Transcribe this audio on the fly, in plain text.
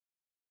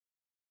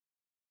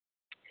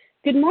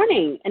Good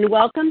morning, and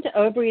welcome to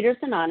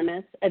Overeaters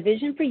Anonymous, a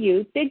Vision for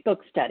You Big Book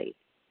Study.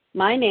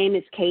 My name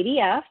is Katie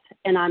F.,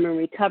 and I'm a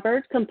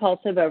recovered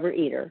compulsive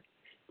overeater.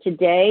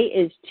 Today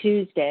is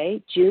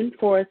Tuesday, June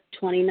 4th,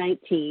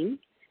 2019,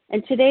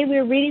 and today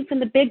we're reading from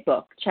the Big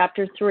Book,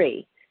 Chapter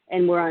 3,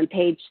 and we're on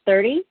page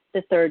 30,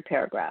 the third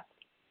paragraph.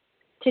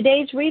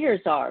 Today's readers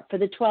are, for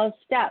the 12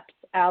 Steps,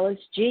 Alice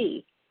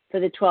G.,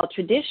 for the 12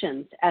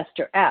 Traditions,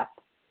 Esther F.,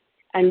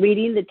 and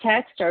reading the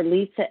text are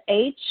Lisa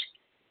H.,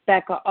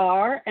 Becca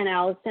R., and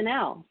Allison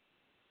L.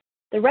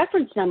 The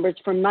reference numbers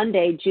for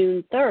Monday,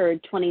 June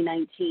 3rd,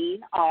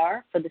 2019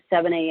 are, for the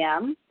 7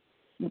 a.m.,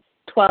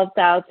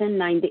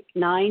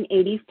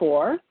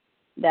 12,984,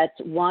 that's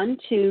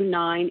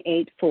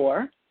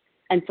 12984,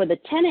 and for the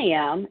 10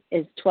 a.m.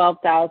 is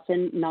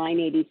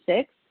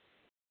 12,986,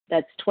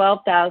 that's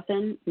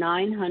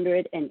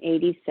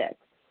 12,986.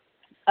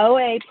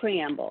 OA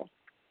Preamble.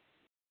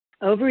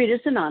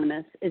 Overeaters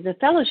Anonymous is a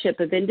fellowship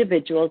of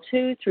individuals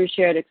who, through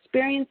shared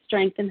experience,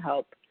 strength, and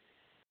hope,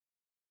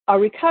 are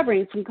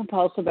recovering from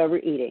compulsive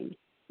overeating.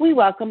 We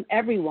welcome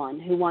everyone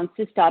who wants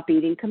to stop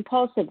eating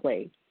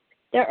compulsively.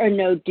 There are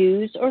no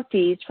dues or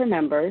fees for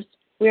members.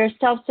 We are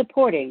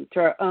self-supporting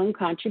through our own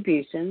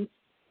contributions,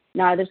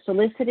 neither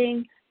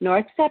soliciting nor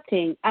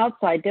accepting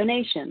outside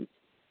donations.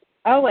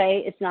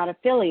 OA is not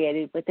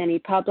affiliated with any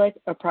public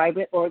or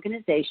private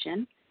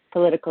organization,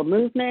 political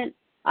movement,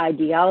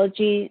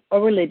 ideology, or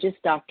religious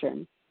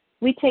doctrine.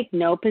 We take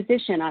no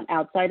position on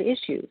outside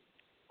issues.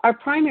 Our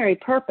primary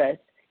purpose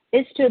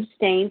is to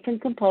abstain from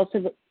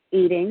compulsive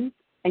eating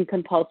and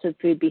compulsive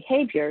food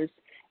behaviors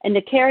and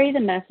to carry the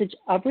message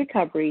of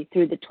recovery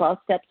through the 12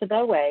 steps of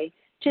OA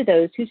to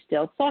those who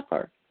still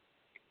suffer.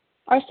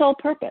 Our sole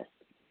purpose.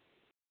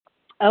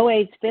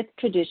 OA's fifth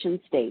tradition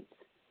states,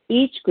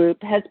 each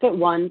group has but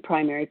one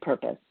primary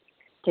purpose,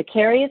 to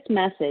carry its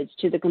message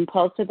to the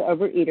compulsive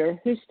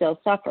overeater who still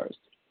suffers.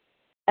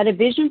 At a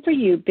Vision for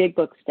You Big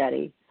Book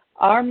Study,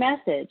 our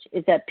message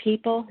is that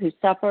people who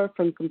suffer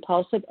from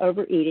compulsive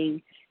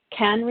overeating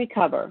can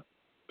recover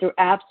through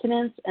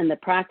abstinence and the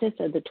practice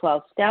of the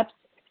 12 steps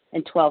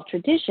and 12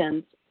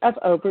 traditions of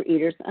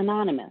Overeaters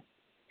Anonymous.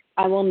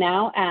 I will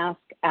now ask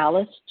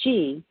Alice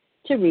G.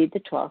 to read the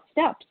 12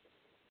 steps.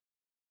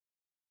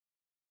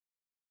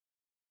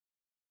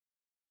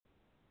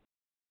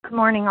 Good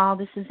morning, all.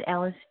 This is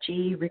Alice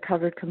G.,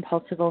 recovered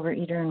compulsive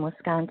overeater in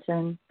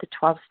Wisconsin. The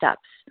 12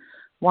 steps.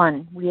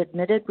 1. We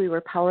admitted we were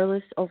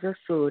powerless over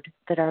food,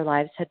 that our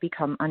lives had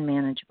become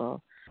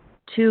unmanageable.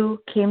 2.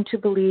 Came to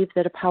believe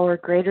that a power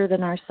greater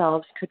than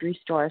ourselves could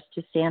restore us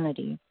to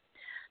sanity.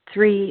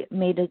 3.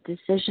 Made a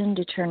decision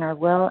to turn our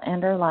will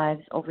and our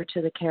lives over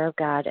to the care of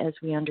God as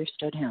we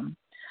understood Him.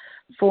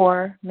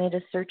 4. Made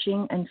a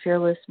searching and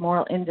fearless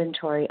moral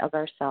inventory of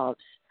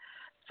ourselves.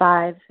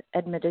 5.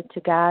 Admitted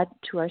to God,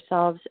 to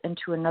ourselves, and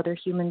to another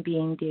human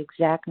being the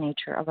exact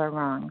nature of our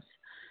wrongs.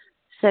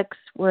 6.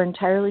 We're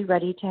entirely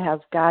ready to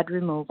have God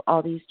remove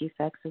all these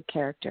defects of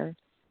character.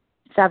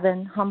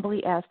 7.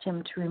 Humbly asked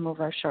Him to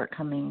remove our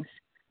shortcomings.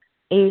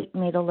 8.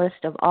 Made a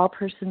list of all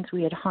persons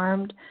we had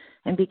harmed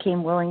and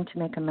became willing to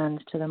make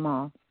amends to them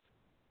all.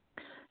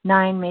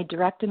 9. Made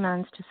direct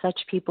amends to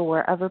such people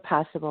wherever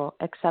possible,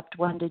 except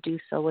when to do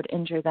so would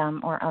injure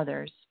them or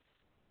others.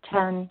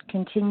 10.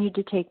 Continued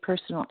to take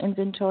personal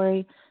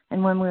inventory,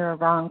 and when we were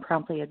wrong,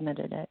 promptly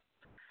admitted it.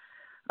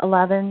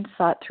 11.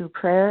 Sought through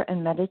prayer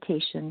and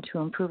meditation to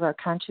improve our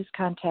conscious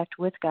contact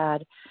with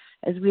God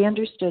as we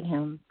understood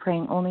Him,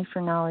 praying only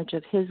for knowledge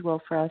of His will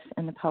for us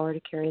and the power to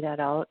carry that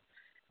out.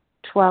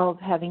 12.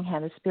 Having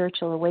had a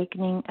spiritual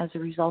awakening as a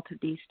result of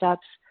these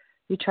steps,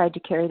 we tried to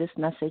carry this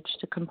message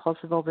to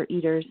compulsive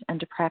overeaters and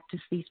to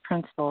practice these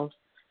principles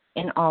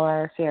in all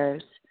our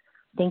affairs.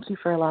 Thank you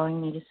for allowing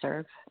me to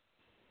serve.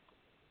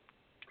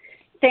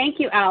 Thank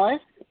you, Alice.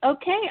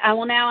 Okay, I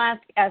will now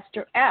ask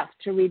Esther F.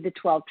 to read the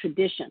 12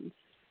 traditions.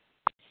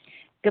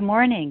 Good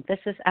morning. This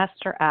is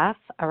Esther F.,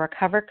 a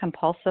recovered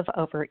compulsive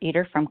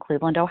overeater from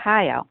Cleveland,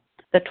 Ohio.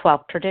 The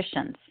 12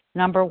 traditions.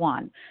 Number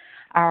 1,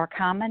 our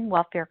common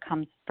welfare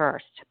comes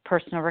first.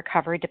 Personal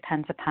recovery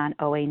depends upon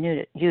OA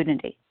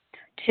unity.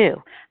 2,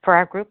 for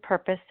our group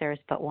purpose, there is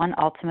but one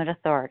ultimate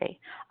authority,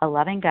 a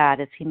loving God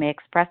as He may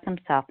express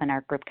Himself in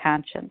our group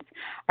conscience.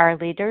 Our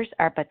leaders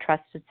are but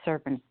trusted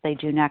servants. They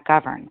do not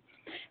govern.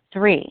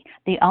 3,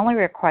 the only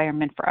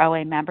requirement for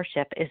OA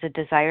membership is a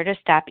desire to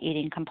stop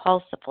eating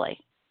compulsively.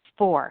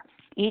 4,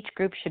 each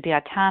group should be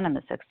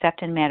autonomous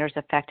except in matters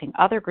affecting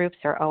other groups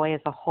or OA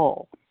as a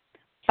whole.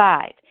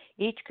 5,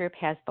 each group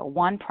has but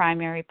one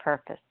primary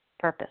purpose,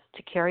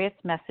 to carry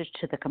its message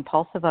to the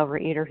compulsive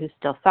overeater who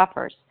still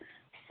suffers.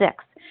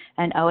 6,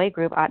 an OA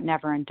group ought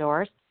never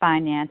endorse,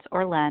 finance,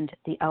 or lend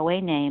the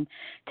OA name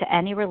to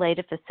any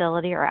related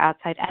facility or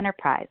outside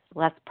enterprise,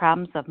 lest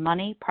problems of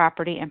money,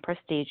 property, and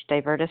prestige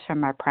divert us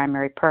from our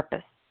primary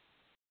purpose.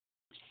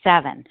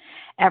 7,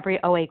 every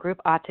OA group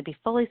ought to be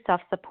fully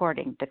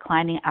self-supporting,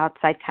 declining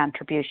outside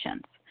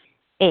contributions.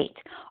 8,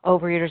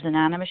 Overeaters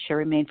Anonymous should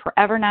remain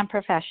forever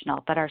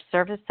non-professional, but our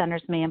service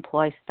centers may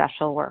employ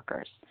special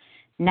workers.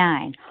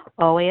 9.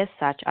 OA as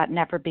such ought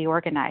never be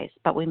organized,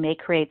 but we may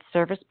create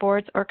service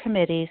boards or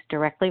committees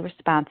directly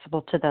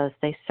responsible to those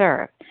they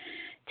serve.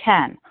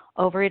 10.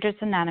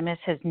 Overeaters Anonymous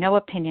has no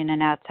opinion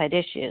on outside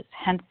issues,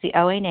 hence the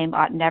OA name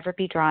ought never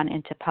be drawn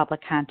into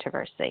public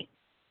controversy.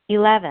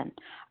 11.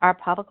 Our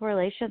public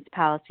relations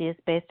policy is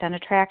based on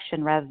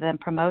attraction rather than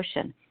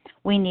promotion.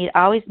 We need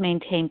always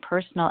maintain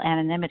personal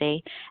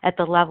anonymity at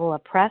the level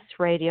of press,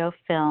 radio,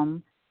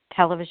 film,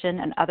 television,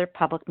 and other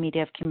public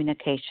media of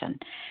communication.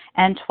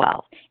 And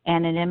 12.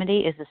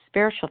 Anonymity is the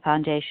spiritual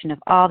foundation of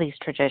all these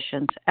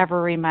traditions,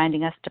 ever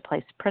reminding us to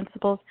place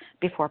principles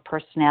before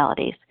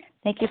personalities.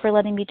 Thank you for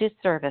letting me do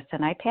service,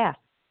 and I pass.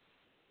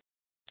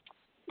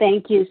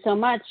 Thank you so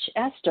much,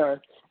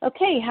 Esther.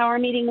 Okay, how our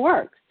meeting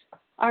works.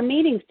 Our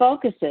meeting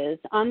focuses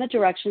on the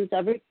directions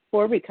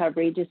for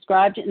recovery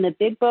described in the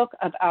Big Book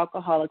of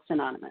Alcoholics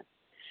Anonymous.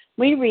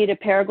 We read a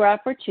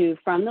paragraph or two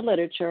from the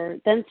literature,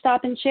 then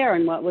stop and share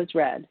in what was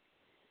read.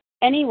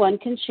 Anyone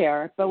can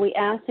share, but we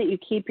ask that you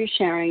keep your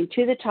sharing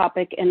to the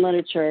topic and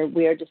literature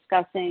we are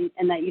discussing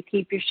and that you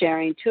keep your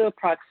sharing to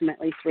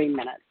approximately 3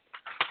 minutes.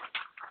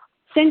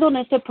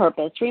 Singleness of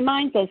purpose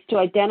reminds us to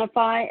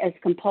identify as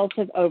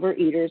compulsive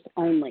overeaters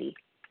only.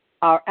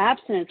 Our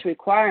abstinence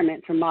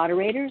requirement for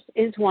moderators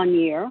is 1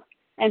 year,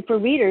 and for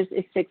readers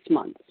is 6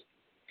 months.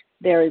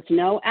 There is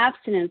no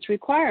abstinence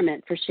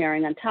requirement for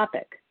sharing on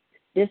topic.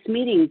 This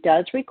meeting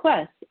does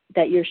request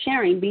that your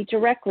sharing be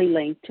directly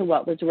linked to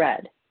what was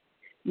read.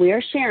 We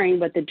are sharing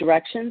what the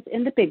directions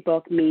in the Big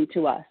Book mean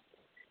to us.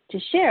 To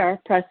share,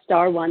 press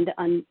star 1 to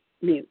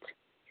unmute.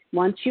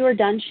 Once you are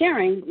done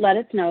sharing, let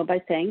us know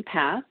by saying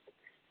pass,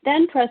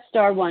 then press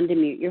star 1 to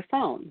mute your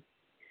phone.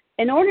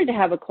 In order to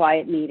have a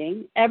quiet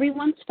meeting,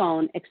 everyone's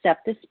phone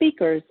except the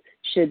speaker's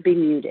should be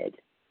muted.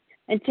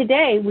 And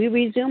today we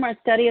resume our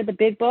study of the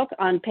Big Book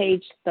on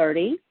page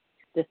 30,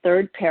 the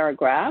third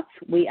paragraph.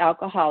 We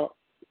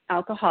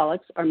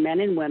alcoholics are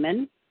men and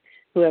women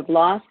who have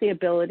lost the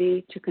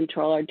ability to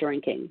control our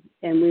drinking.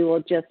 And we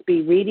will just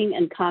be reading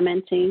and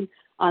commenting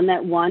on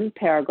that one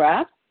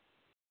paragraph.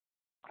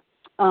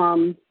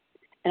 And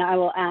I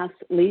will ask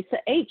Lisa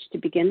H. to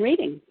begin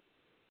reading.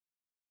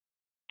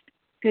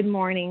 Good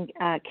morning,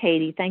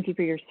 Katie. Thank you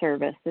for your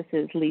service. This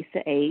is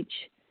Lisa H.,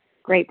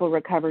 grateful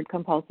recovered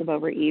compulsive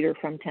overeater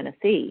from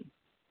Tennessee.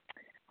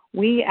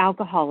 We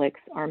alcoholics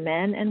are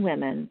men and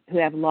women who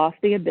have lost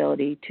the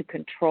ability to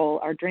control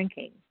our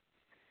drinking.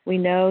 We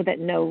know that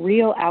no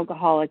real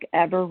alcoholic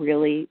ever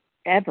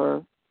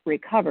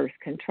recovers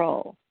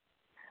control.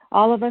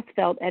 All of us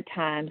felt at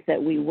times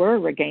that we were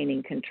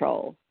regaining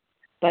control,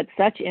 but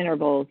such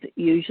intervals,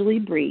 usually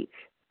brief,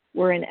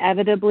 were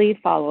inevitably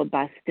followed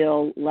by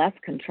still less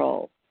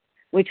control,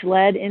 which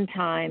led in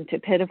time to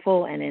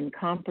pitiful and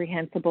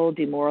incomprehensible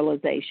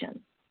demoralization.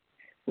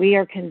 We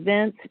are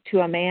convinced to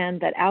a man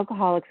that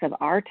alcoholics of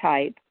our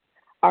type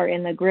are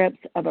in the grips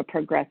of a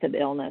progressive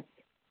illness.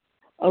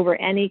 Over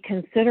any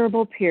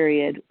considerable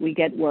period, we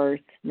get worse,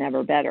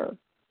 never better.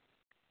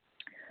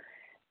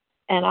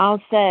 And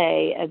I'll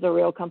say, as a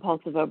real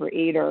compulsive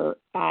overeater,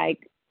 I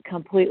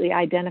completely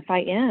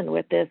identify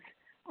with this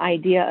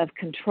idea of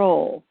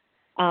control.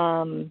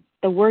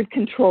 The word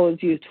control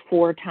is used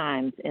 4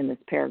 times in this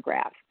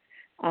paragraph.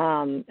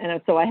 And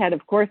so I had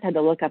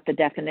to look up the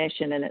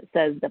definition, and it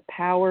says the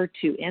power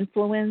to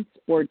influence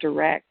or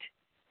direct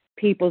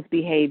people's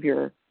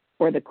behavior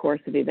or the course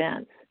of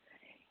events.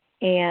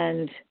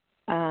 And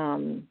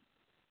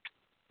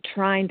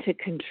trying to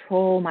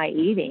control my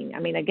eating. I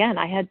mean, again,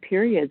 I had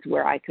periods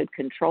where I could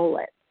control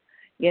it,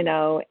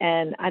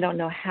 and I don't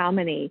know how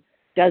many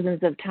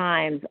dozens of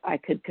times I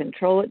could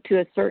control it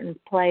to a certain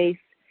place.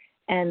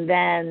 And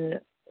then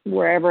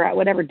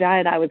whatever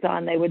diet I was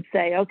on, they would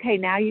say, okay,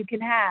 now you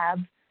can have.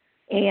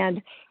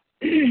 And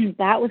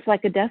that was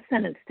like a death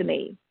sentence to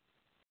me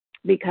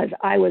because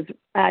I was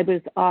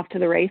off to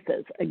the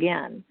races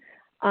again.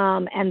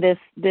 And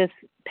this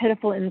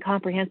pitiful,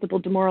 incomprehensible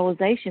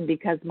demoralization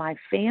because my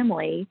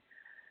family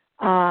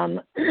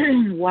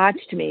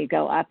watched me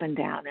go up and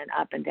down and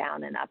up and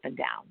down and up and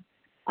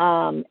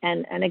down.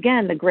 And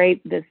again, the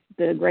great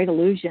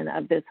illusion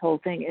of this whole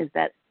thing is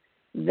that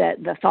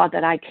the thought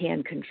that I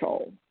can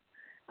control.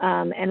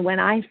 And when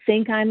I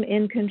think I'm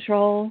in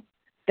control,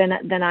 then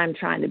I'm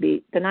trying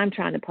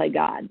to play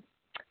God.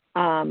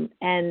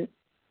 And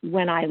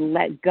when I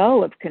let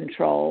go of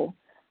control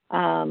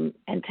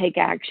and take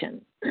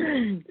action.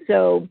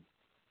 So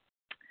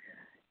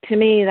to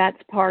me,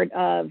 that's part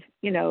of,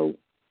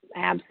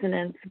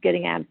 abstinence,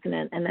 getting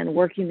abstinent, and then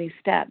working these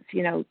steps,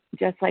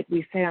 just like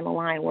we say on the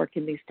line,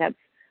 working these steps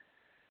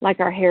like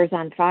our hair's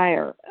on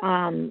fire.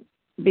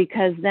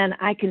 Because then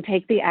I can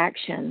take the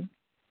action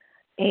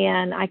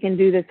and I can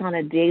do this on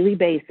a daily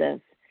basis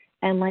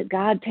and let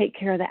God take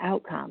care of the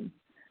outcome.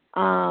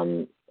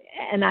 And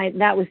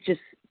that was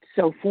just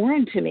so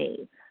foreign to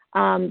me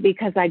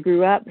because I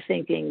grew up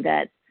thinking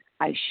that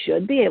I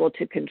should be able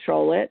to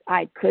control it.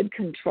 I could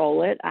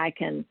control it. I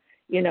can,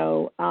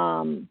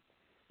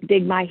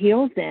 dig my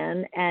heels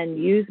in and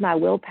use my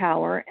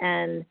willpower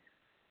and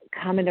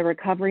come into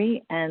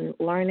recovery and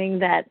learning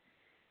that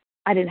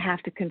I didn't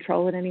have to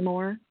control it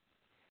anymore.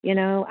 You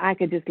know, I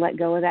could just let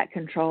go of that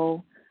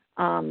control.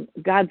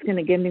 God's going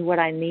to give me what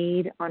I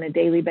need on a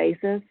daily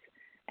basis,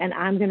 and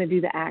I'm going to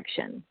do the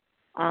action.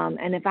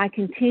 And if I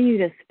continue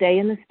to stay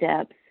in the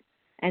steps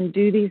and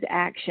do these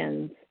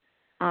actions,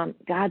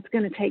 God's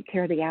going to take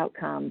care of the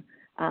outcome.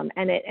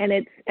 And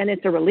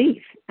it's a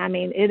relief. I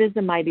mean, it is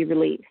a mighty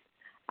relief,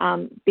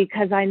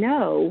 because I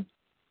know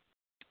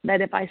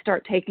that if I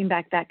start taking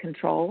back that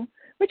control,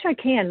 which I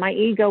can, my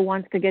ego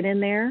wants to get in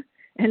there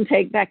and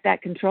take back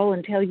that control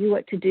and tell you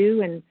what to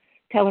do and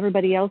tell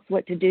everybody else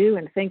what to do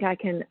and think I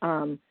can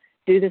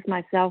do this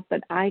myself,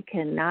 but I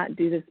cannot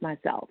do this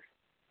myself.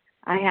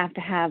 I have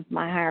to have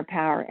my higher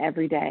power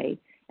every day,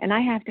 and I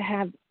have to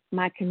have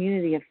my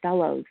community of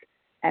fellows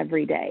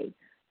every day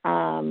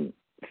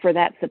for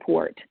that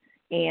support.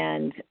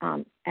 And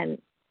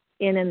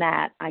in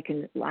that, I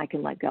can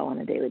let go on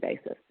a daily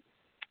basis.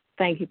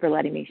 Thank you for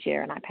letting me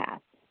share, and I pass.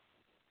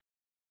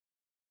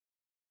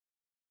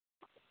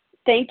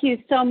 Thank you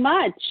so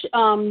much,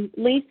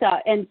 Lisa.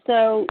 And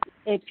so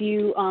if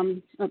you,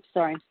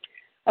 sorry.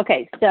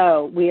 Okay,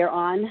 so we are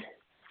on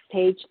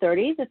page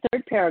 30, the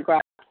third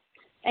paragraph.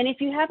 And if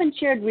you haven't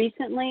shared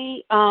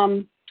recently,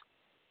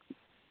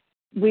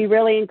 we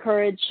really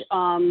encourage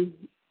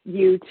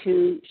you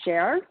to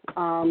share.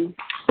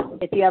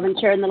 If you haven't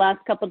shared in the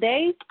last couple of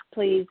days,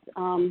 please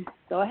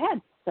go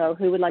ahead. So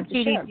who would like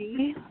to share?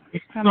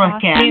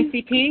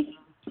 Nancy P.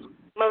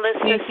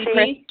 Melissa C.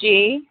 Chris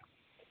G.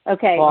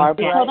 Okay,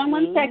 Barbara hold on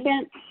 1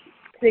 second.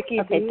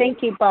 Vicky Okay, B.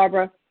 thank you,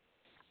 Barbara.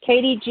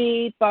 Katie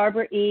G,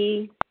 Barbara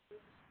E,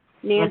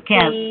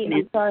 Nancy,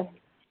 I'm sorry.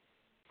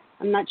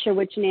 I'm not sure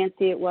which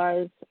Nancy it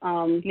was.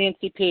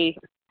 Nancy P.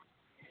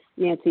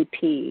 Nancy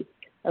P.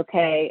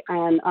 Okay,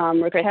 and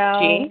Raquel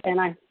G.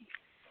 and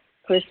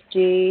Chris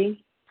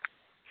G.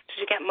 Did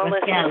you get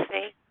Melissa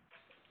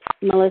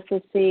C?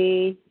 Melissa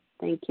C.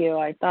 Thank you.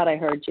 I thought I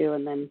heard you,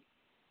 and then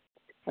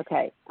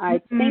okay.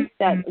 I think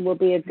that will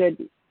be a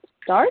good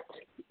start.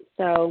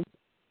 So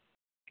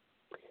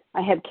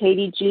I have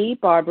Katie G,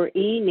 Barbara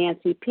E,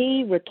 Nancy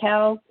P,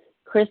 Raquel,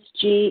 Chris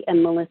G,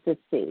 and Melissa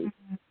C.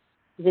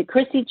 Is it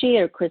Chrissy G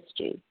or Chris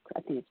G?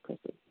 I think it's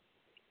Chrissy.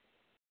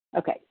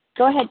 Okay.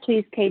 Go ahead,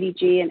 please, Katie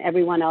G, and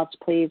everyone else,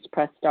 please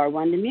press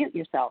 *1 to mute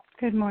yourself.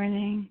 Good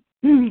morning.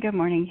 Good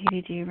morning,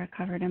 Katie G,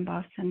 recovered in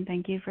Boston.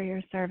 Thank you for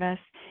your service.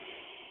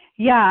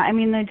 Yeah, I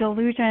mean, the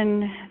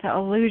delusion, the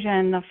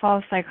illusion, the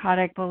false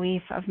psychotic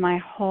belief of my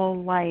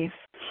whole life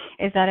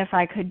is that if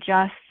I could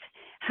just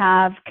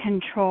have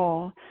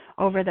control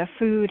over the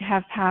food,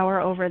 have power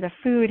over the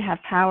food, have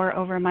power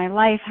over my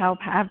life,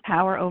 have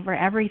power over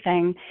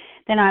everything,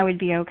 then I would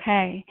be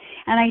okay.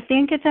 And I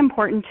think it's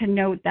important to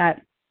note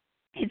that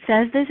it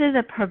says this is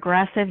a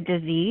progressive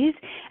disease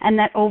and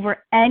that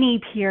over any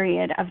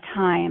period of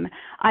time,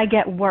 I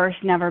get worse,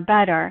 never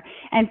better.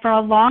 And for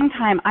a long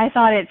time, I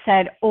thought it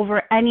said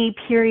over any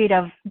period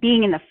of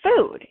being in the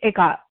food, it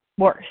got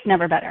worse,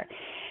 never better.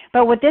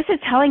 But what this is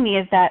telling me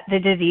is that the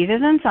disease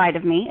is inside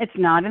of me. It's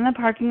not in the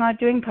parking lot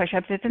doing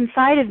push-ups. It's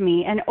inside of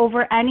me. And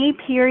over any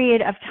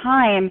period of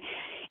time,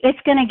 it's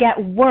going to get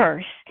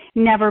worse,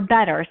 never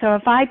better. So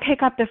if I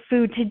pick up the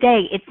food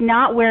today, it's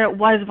not where it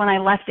was when I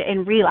left it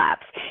in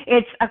relapse.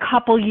 It's a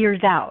couple years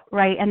out,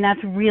 right? And that's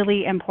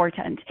really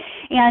important.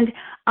 And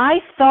I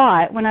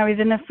thought when I was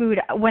in the food,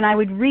 when I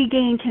would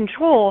regain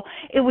control,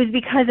 it was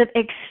because of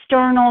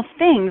external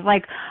things,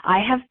 like I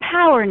have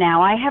power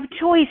now, I have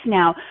choice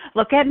now.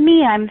 Look at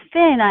me, I'm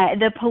thin.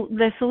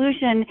 The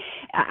solution,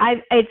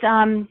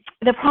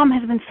 the problem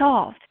has been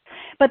solved.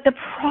 But the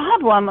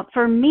problem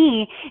for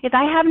me is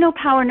I have no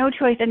power, no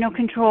choice, and no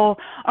control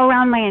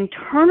around my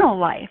internal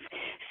life.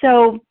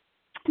 So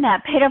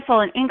that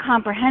pitiful and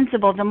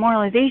incomprehensible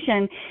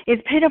demoralization is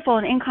pitiful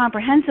and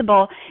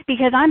incomprehensible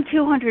because I'm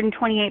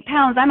 228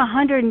 pounds, I'm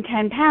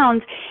 110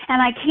 pounds,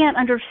 and I can't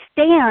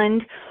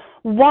understand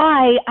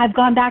why I've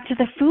gone back to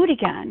the food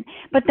again.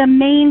 But the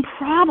main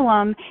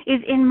problem is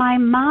in my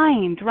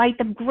mind, right?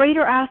 The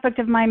greater aspect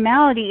of my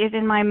malady is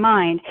in my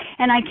mind,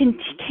 and I can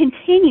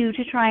continue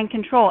to try and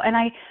control. And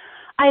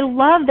I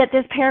love that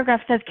this paragraph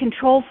says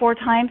control 4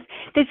 times.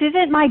 This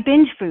isn't my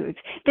binge foods.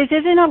 This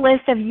isn't a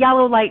list of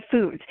yellow light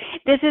foods.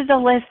 This is a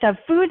list of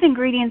foods,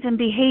 ingredients, and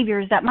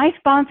behaviors that my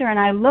sponsor and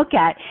I look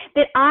at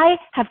that I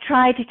have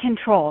tried to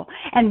control.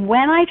 And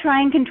when I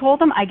try and control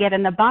them, I get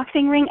in the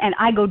boxing ring and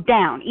I go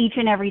down each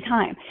and every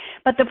time.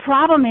 But the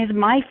problem is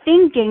my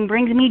thinking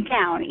brings me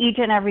down each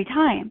and every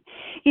time.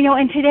 You know,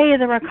 and today as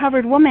a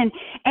recovered woman,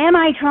 am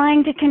I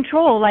trying to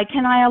control? Like,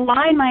 can I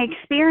align my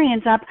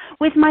experience up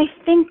with my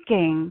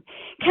thinking?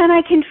 Can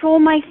I control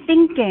my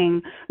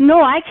thinking?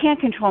 No, I can't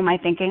control my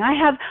thinking. I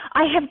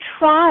have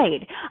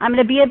tried. I'm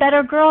going to be a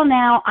better girl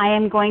now. I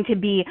am going to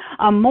be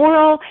a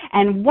moral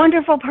and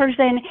wonderful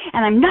person,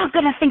 and I'm not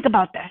going to think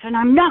about this, and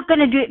I'm not going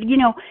to do it. You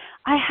know,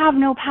 I have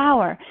no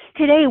power.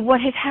 Today,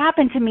 what has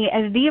happened to me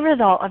as the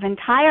result of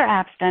entire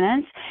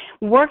abstinence,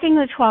 working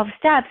the 12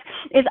 steps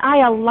is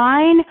I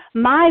align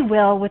my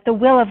will with the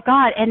will of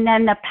God, and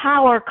then the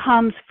power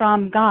comes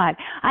from God.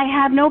 I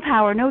have no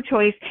power, no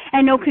choice,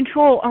 and no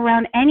control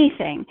around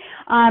anything.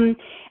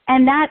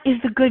 And that is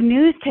the good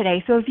news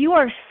today. So if you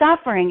are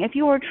suffering, if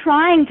you are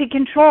trying to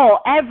control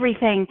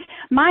everything,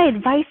 my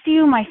advice to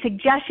you, my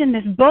suggestion,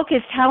 this book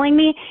is telling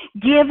me,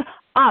 give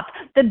up.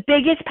 The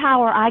biggest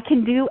power I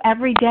can do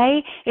every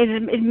day is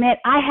admit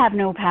I have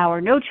no power,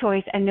 no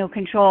choice, and no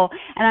control.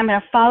 And I'm going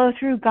to follow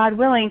through, God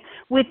willing,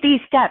 with these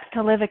steps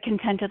to live a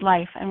contented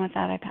life. And with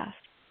that, I pass.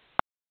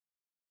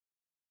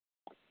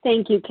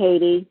 Thank you,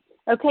 Katie.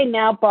 Okay,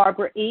 now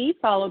Barbara E.,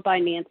 followed by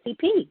Nancy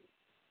P.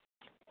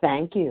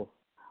 Thank you.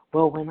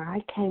 Well, when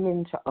I came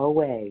into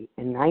OA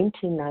in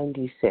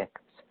 1996,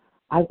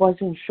 I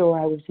wasn't sure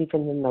I was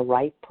even in the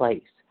right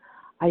place.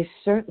 I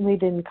certainly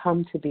didn't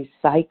come to be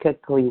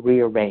psychically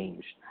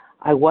rearranged.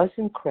 I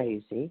wasn't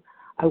crazy.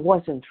 I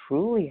wasn't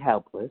truly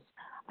helpless.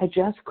 I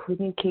just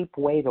couldn't keep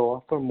weight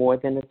off for more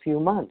than a few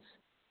months.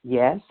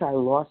 Yes, I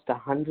lost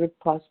 100+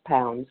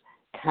 pounds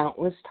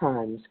countless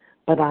times,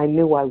 but I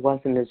knew I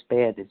wasn't as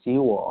bad as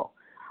you all.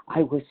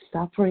 I was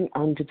suffering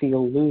under the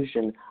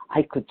illusion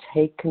I could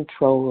take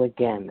control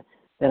again,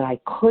 that I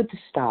could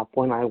stop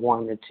when I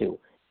wanted to,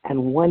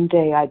 and one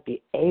day I'd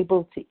be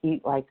able to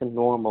eat like a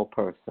normal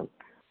person.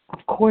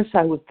 Of course,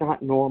 I was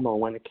not normal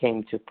when it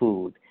came to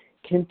food,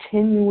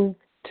 continuing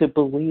to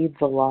believe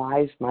the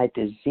lies my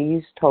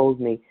disease told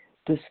me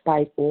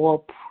despite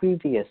all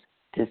previous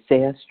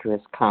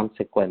disastrous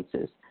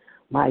consequences.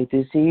 My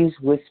disease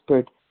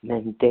whispered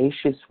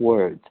mendacious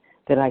words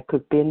that I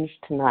could binge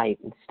tonight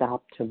and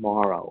stop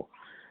tomorrow,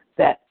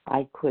 that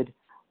I could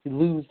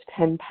lose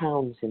 10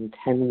 pounds in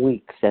 10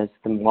 weeks, as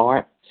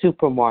the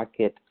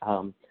supermarket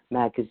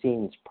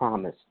magazines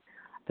promised,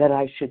 that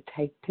I should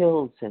take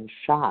pills and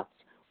shots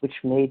which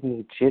made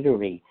me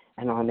jittery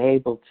and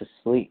unable to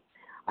sleep.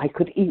 I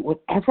could eat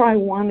whatever I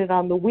wanted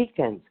on the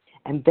weekends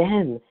and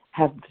then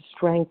have the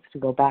strength to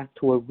go back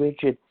to a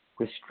rigid,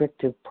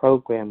 restrictive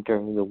program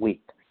during the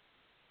week.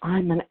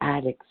 I'm an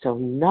addict, so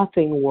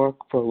nothing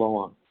worked for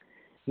long.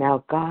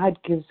 Now, God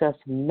gives us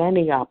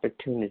many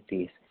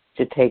opportunities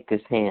to take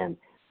his hand,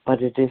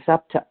 but it is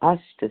up to us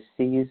to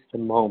seize the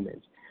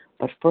moment.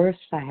 But first,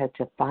 I had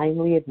to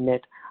finally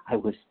admit I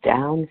was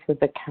down for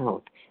the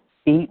count,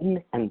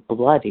 beaten and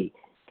bloody,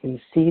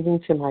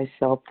 conceding to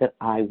myself that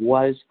I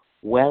was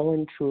well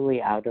and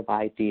truly out of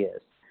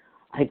ideas.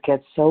 I'd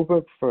get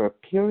sober for a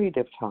period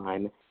of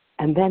time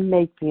and then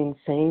make the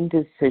insane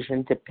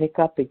decision to pick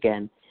up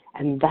again,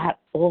 and that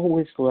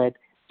always led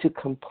to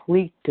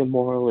complete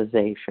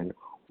demoralization.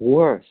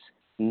 Worse,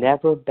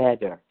 never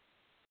better.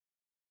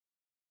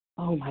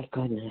 Oh my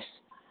goodness.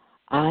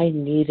 I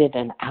needed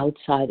an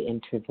outside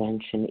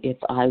intervention if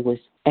I was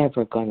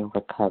ever going to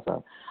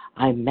recover.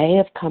 I may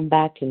have come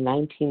back in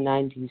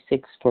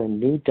 1996 for a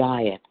new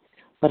diet,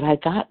 but I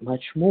got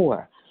much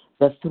more.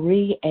 The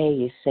 3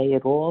 A's say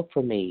it all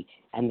for me,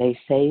 and they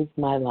saved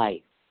my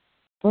life.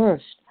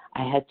 First,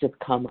 I had to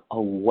become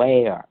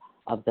aware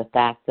of the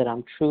fact that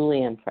I'm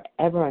truly and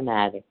forever an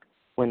addict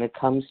when it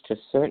comes to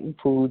certain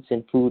foods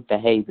and food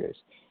behaviors.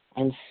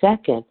 And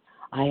second,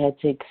 I had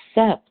to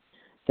accept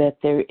that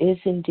there is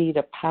indeed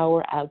a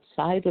power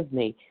outside of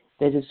me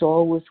that is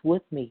always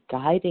with me,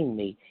 guiding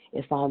me,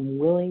 if I'm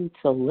willing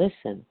to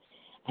listen.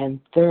 And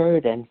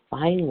third and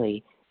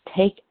finally,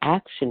 take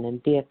action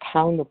and be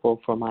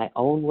accountable for my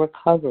own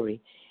recovery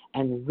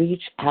and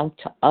reach out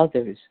to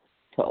others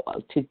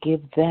to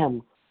give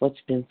them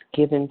what's been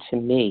given to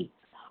me.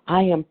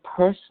 I am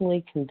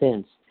personally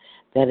convinced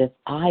that if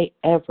I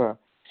ever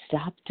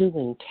stop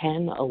doing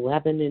 10,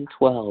 11, and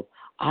 12,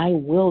 I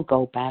will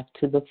go back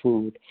to the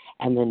food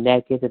and the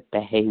negative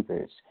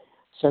behaviors.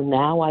 So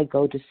now I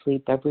go to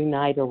sleep every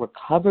night a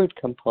recovered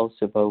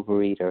compulsive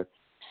overeater,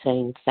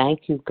 saying,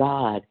 thank you,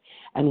 God,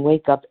 and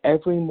wake up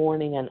every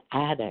morning an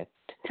addict.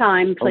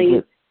 Time,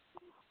 please.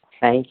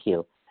 Thank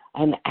you.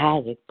 An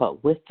addict,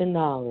 but with the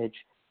knowledge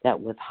that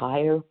with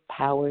higher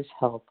powers'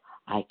 help,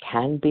 I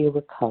can be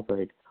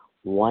recovered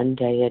one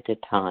day at a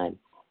time.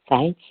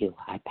 Thank you.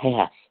 I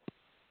pass.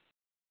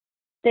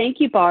 Thank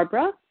you,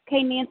 Barbara.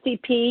 Okay, Nancy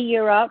P.,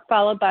 you're up,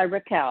 followed by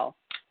Raquel.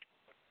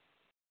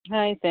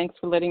 Hi, thanks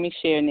for letting me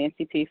share.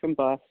 Nancy P. from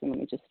Boston. Let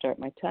me just start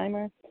my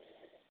timer.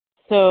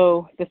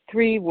 So the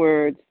 3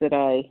 words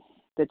that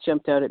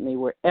jumped out at me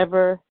were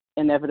ever,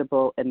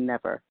 inevitable, and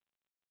never.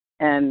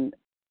 And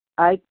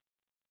I,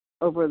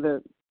 over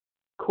the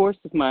course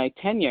of my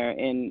tenure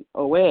in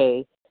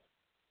OA,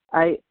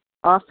 I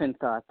often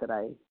thought that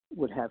I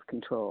would have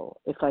control.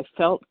 If I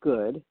felt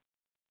good,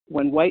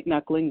 when white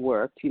knuckling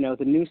worked,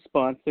 the new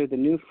sponsor, the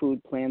new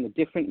food plan, the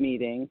different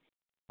meeting,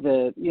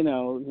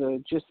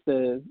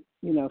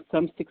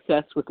 some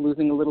success with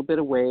losing a little bit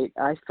of weight,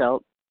 I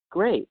felt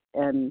great.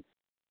 And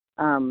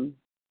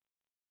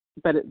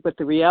but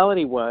the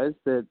reality was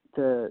that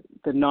the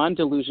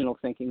non-delusional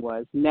thinking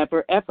was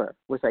never ever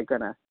was I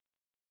going to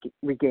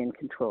regain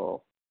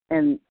control.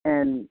 And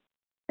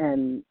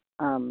the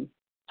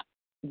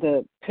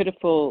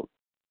pitiful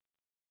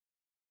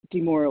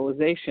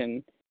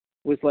demoralization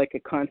was like a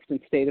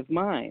constant state of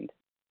mind.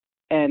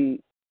 And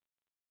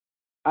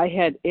I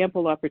had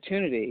ample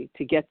opportunity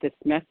to get this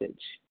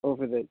message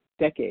over the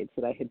decades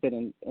that I had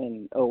been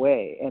in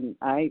OA. And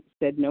I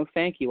said, no,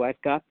 thank you,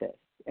 I've got this.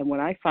 And when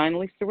I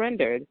finally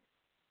surrendered,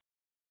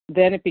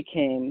 then it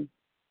became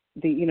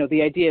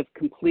the idea of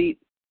complete,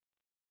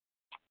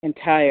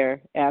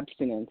 entire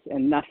abstinence,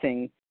 and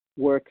nothing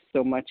works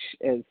so much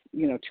as,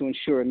 to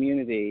ensure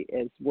immunity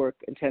as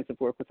intensive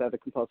work with other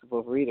compulsive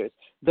overeaters.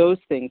 Those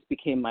things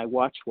became my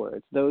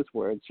watchwords. Those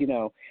words,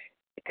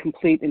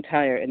 complete,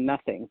 entire, and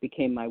nothing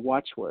became my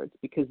watchwords,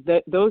 because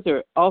those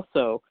are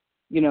also,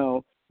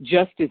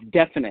 just as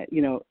definite.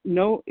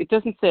 No, it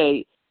doesn't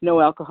say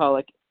no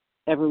alcoholic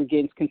ever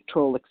regains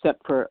control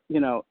except for,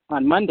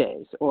 on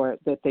Mondays, or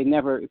that they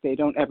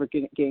don't ever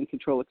gain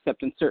control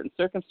except in certain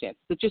circumstances.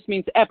 It just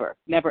means ever,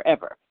 never,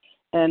 ever.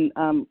 And,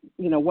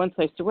 once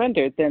I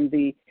surrendered, then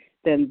the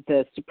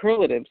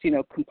superlatives,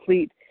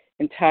 complete,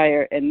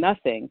 entire, and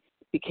nothing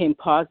became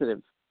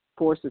positive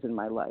forces in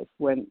my life.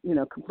 When,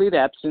 complete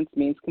abstinence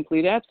means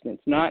complete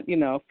abstinence, not,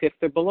 fifth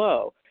or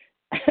below.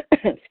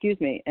 Excuse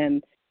me.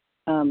 And,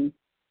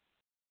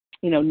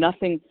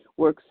 nothing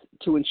works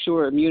to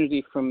ensure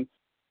immunity from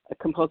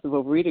compulsive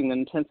overeating than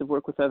intensive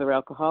work with other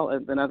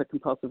alcoholics and other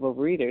compulsive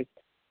overeaters.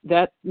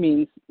 That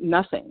means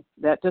nothing.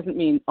 That doesn't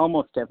mean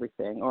almost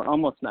everything or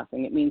almost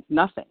nothing. It means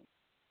nothing.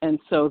 And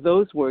so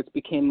those words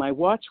became my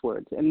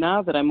watchwords. And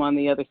now that I'm on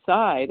the other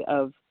side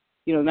of,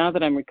 now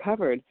that I'm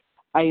recovered,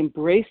 I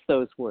embrace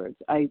those words.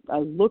 I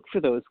look for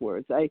those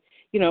words.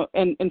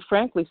 And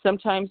frankly,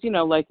 sometimes,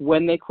 like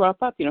when they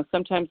crop up,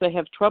 sometimes I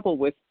have trouble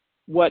with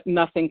what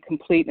nothing,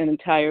 complete, and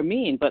entire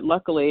mean. But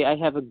luckily, I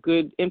have a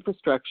good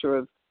infrastructure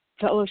of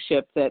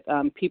fellowship that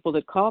people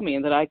that call me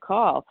and that I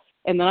call,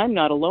 and then I'm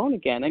not alone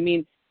again. I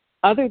mean,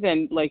 other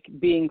than like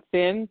being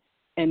thin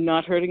and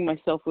not hurting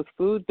myself with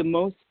food, the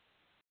most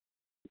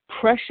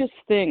precious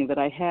thing that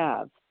I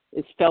have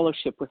is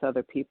fellowship with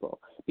other people,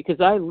 because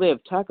I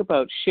talk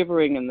about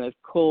shivering in the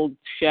cold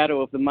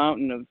shadow of the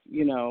mountain of,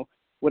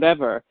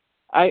 whatever.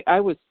 I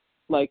was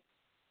like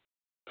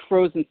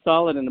frozen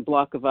solid in a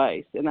block of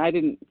ice, and I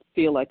didn't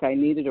feel like I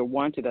needed or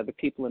wanted other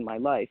people in my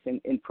life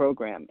in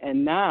program.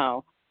 And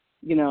now,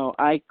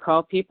 I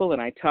call people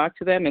and I talk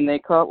to them, and they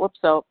call,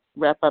 I'll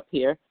wrap up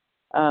here.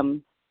 I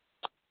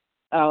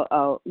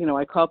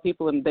call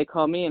people and they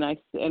call me,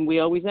 and we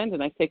always end,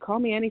 and I say, call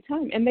me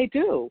anytime. And they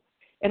do.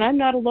 And I'm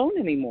not alone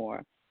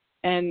anymore.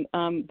 And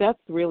that's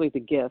really the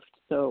gift.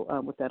 So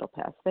with that, I'll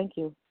pass. Thank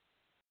you.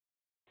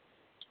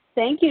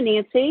 Thank you,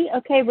 Nancy.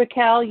 Okay,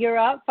 Raquel, you're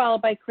up,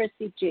 followed by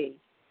Chrissy G.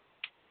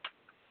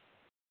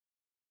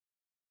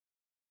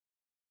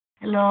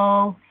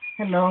 Hello.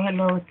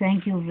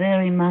 Thank you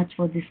very much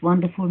for this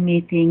wonderful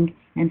meeting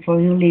and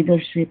for your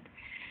leadership.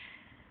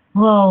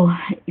 Wow,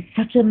 it's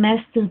such a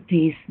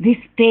masterpiece. This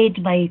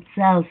page by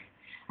itself,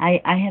 I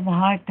have a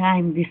hard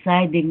time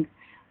deciding,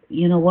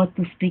 what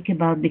to speak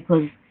about,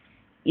 because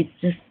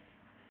it's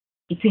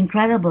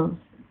incredible.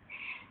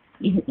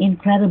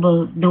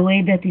 Incredible the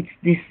way that it's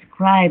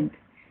described.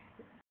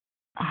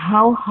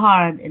 How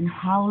hard and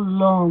how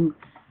long,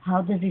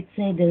 how does it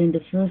say there in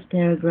the first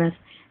paragraph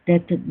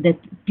that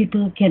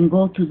people can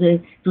go to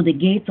the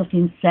gates of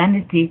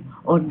insanity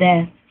or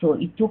death. So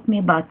it took me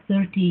about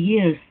 30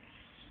 years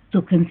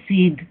to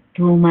concede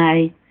to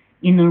my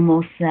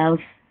innermost self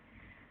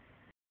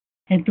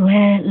and to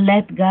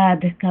let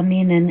God come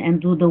in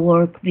and do the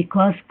work,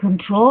 because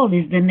control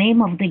is the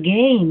name of the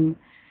game.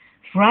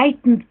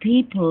 Frightened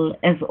people,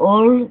 as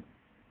all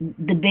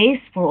the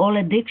base for all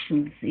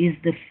addictions is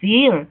the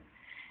fear,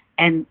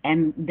 and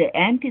the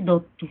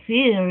antidote to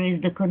fear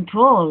is the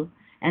control,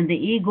 and the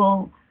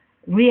ego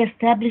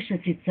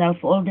reestablishes itself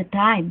all the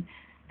time.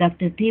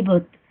 Dr.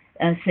 Thibaut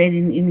said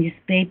in his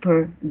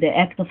paper, The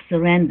Act of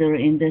Surrender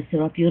in the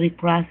Therapeutic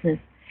Process,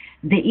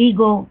 the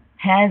ego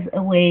has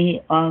a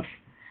way of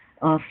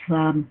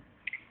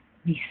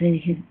he said,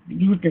 he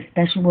used a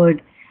special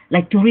word,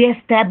 like to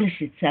reestablish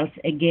itself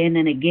again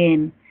and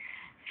again.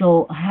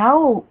 So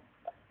how,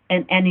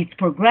 and it's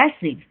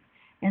progressive.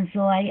 And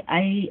so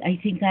I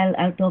think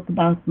I'll talk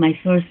about my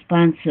first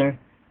sponsor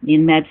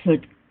in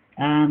Medford,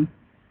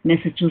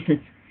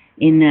 Massachusetts,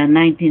 in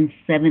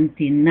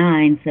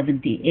 1979,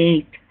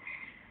 78.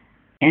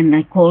 And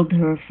I called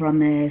her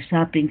from a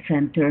shopping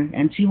center,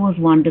 and she was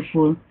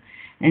wonderful.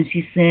 And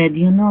she said,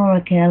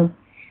 Raquel,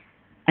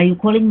 are you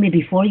calling me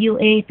before you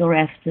ate or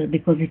after?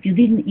 Because if you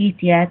didn't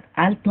eat yet,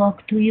 I'll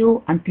talk to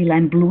you until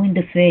I'm blue in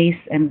the face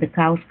and the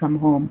cows come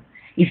home.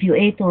 If you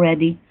ate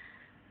already,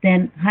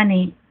 then,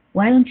 honey,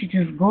 why don't you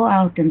just go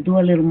out and do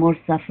a little more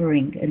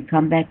suffering and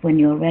come back when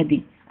you're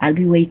ready? I'll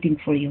be waiting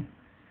for you.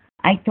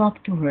 I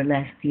talked to her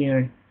last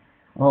year.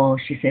 Oh,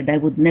 she said, I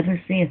would never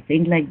say a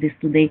thing like this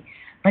today,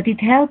 but it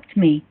helped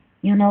me,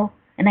 and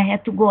I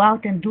had to go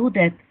out and do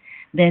that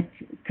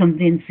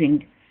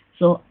convincing.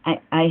 So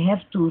I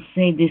have to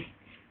say this.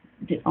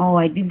 Oh,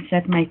 I didn't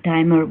set my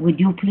timer. Would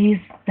you please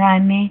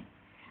time me?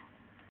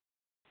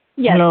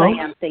 Yes, Hello? I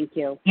am. Thank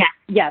you. Yeah.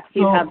 Yes,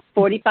 you have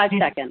 45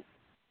 seconds.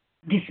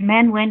 This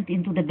man went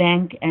into the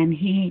bank and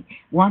he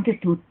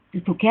wanted to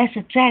to cash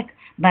a check,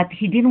 but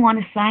he didn't want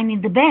to sign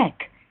in the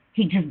back.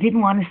 He just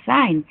didn't want to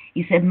sign.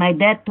 He said, my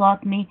dad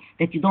taught me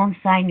that you don't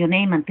sign your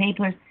name on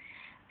papers.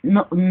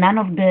 No, none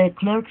of the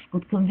clerks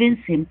could convince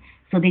him,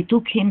 so they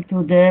took him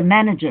to the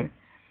manager.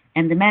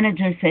 And the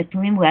manager said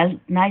to him, well,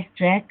 nice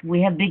check.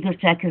 We have bigger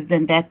checkers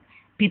than that.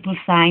 People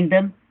signed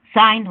them.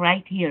 Signed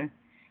right here.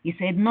 He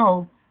said,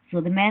 no. So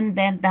the man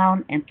bent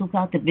down and took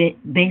out a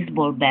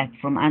baseball bat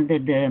from under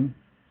the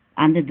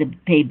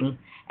table.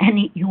 And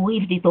he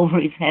waved it over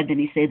his head and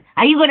he said,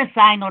 are you going to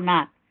sign or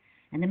not?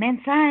 And the man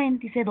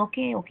signed. He said,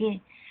 okay,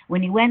 okay.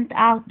 When he went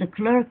out, the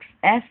clerks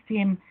asked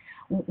him,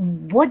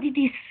 what did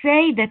he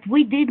say that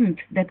we didn't,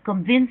 that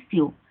convinced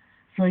you?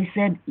 So he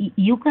said,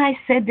 you guys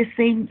said the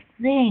same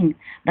thing,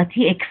 but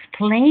he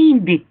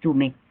explained it to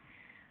me.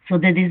 So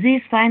the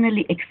disease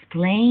finally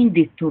explained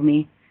it to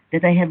me,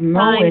 that I have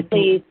nowhere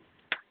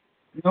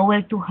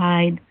to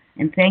hide.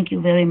 And thank you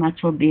very much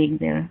for being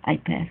there. I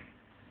pass.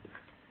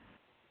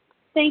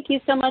 Thank you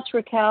so much,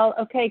 Raquel.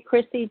 Okay,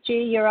 Chrissy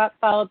G., you're up,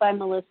 followed by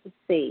Melissa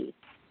C.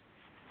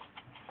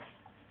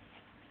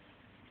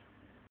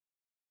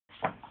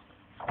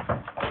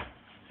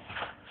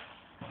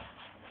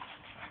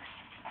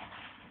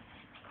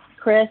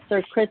 Chris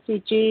or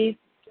Chrissy G.,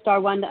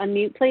 *1 to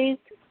unmute, please.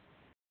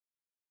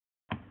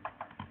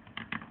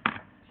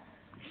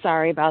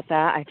 Sorry about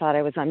that. I thought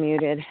I was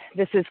unmuted.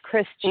 This is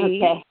Chris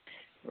G., okay.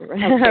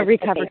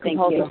 recovered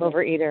compulsive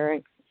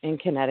overeater in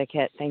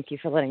Connecticut. Thank you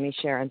for letting me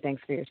share, and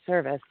thanks for your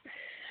service.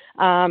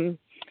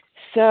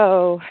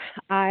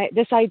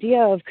 This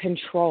idea of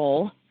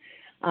control,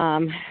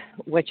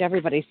 which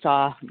everybody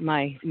saw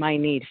my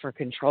need for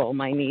control,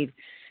 my need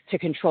to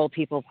control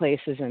people,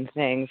 places, and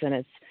things, and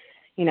it's,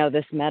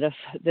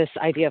 this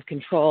idea of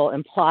control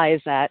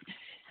implies that,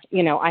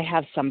 I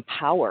have some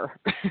power.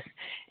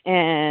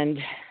 And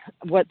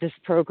what this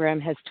program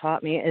has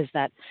taught me is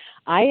that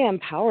I am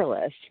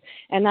powerless.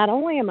 And not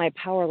only am I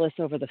powerless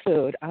over the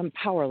food, I'm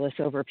powerless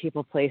over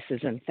people, places,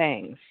 and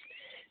things.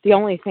 The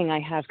only thing I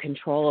have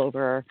control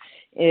over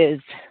is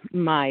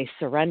my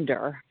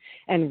surrender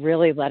and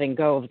really letting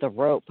go of the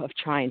rope of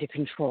trying to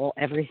control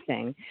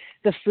everything.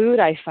 The food,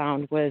 I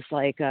found, was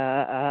like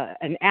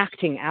an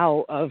acting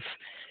out of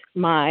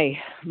my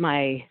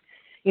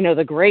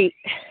the great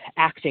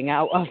acting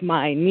out of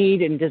my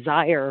need and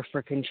desire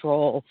for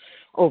control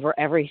over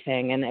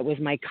everything. And it was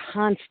my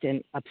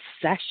constant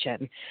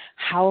obsession.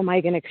 How am I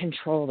going to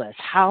control this?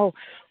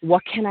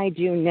 What can I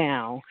do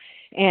now?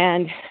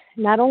 And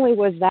not only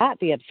was that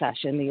the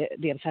obsession,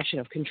 the obsession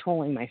of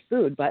controlling my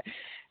food, but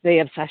the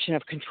obsession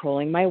of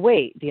controlling my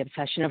weight, the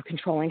obsession of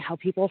controlling how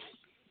people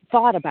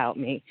thought about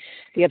me,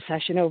 the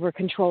obsession over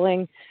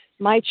controlling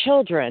my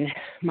children,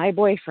 my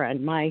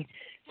boyfriend, my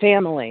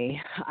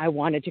family. I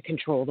wanted to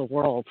control the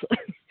world.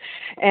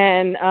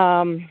 and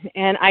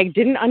I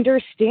didn't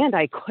understand.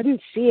 I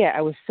couldn't see it.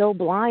 I was so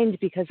blind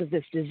because of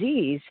this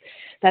disease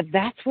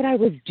that's what I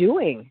was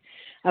doing.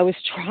 I was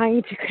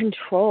trying to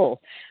control.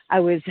 I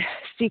was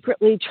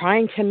secretly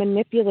trying to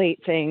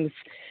manipulate things,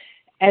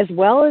 as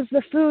well as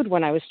the food.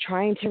 When I was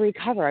trying to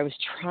recover, I was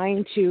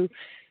trying to,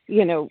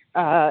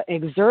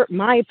 exert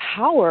my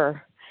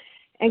power,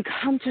 and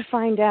come to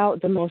find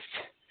out the most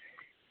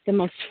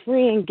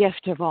freeing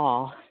gift of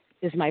all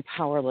is my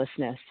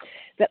powerlessness,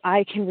 that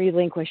I can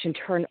relinquish and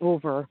turn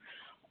over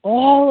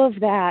all of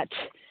that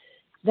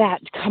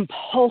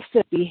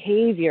compulsive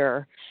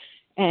behavior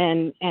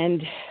and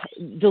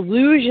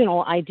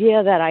delusional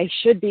idea that I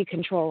should be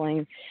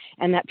controlling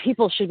and that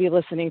people should be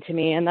listening to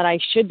me and that I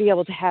should be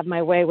able to have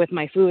my way with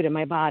my food and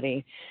my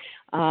body.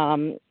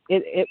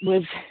 It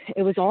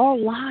was all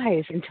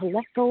lies, and to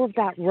let go of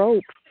that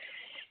rope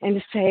and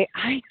to say,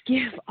 I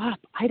give up.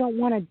 I don't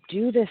want to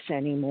do this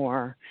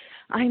anymore.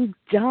 I'm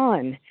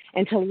done.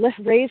 And to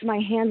raise my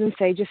hands and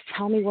say, just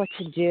tell me what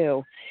to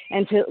do.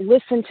 And to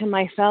listen to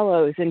my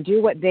fellows and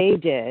do what they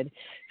did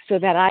so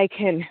that I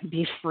can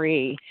be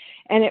free.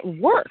 And it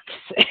works.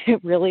 It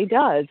really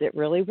does. It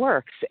really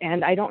works.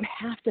 And I don't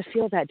have to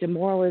feel that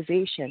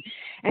demoralization.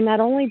 And not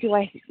only do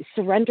I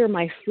surrender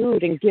my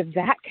food and give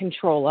that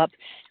control up,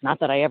 not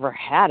that I ever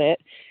had it,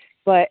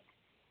 but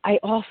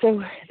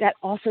that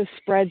also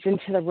spreads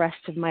into the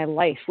rest of my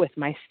life with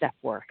my step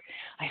work.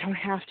 I don't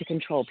have to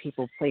control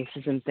people,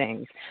 places, and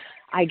things.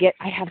 I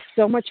have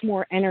so much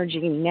more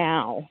energy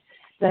now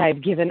that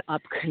I've given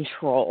up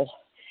control.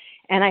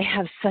 And I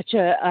have such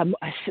a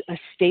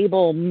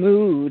stable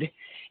mood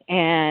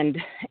and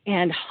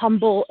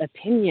humble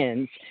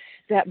opinions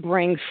that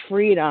bring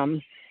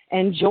freedom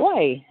and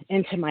joy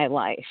into my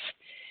life.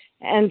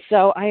 And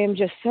so I am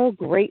just so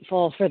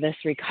grateful for this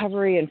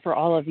recovery and for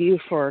all of you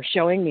for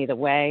showing me the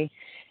way.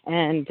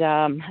 And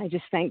I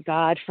just thank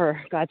God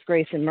for God's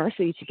grace and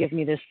mercy to give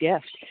me this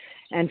gift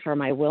and for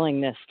my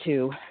willingness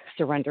to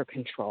surrender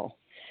control.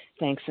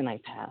 Thanks, and I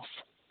pass.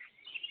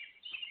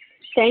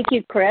 Thank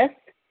you, Chris.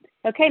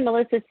 Okay,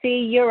 Melissa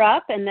C., you're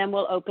up, and then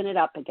we'll open it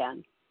up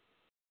again.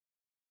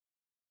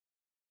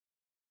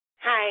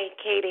 Hi,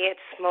 Katie. It's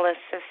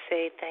Melissa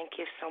C. Thank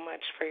you so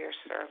much for your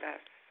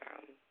service.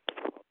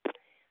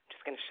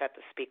 Just going to shut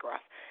the speaker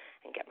off.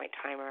 and get my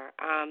timer.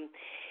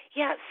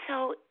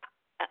 So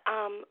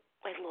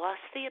I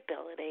lost the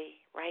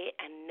ability, right,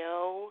 and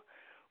no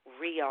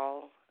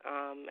real,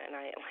 and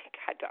I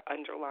had to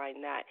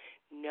underline that,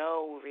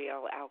 no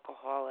real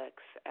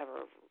alcoholics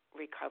ever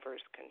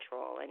recovers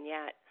control. And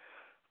yet,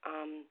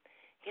 I'm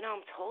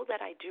told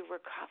that I do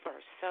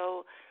recover.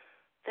 So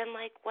then,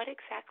 what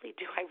exactly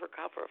do I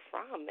recover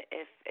from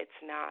if it's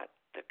not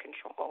the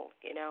control,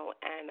 And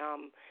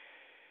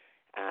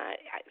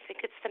I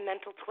think it's the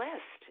mental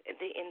twist,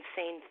 the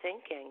insane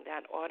thinking,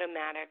 that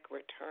automatic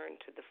return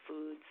to the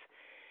foods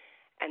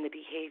and the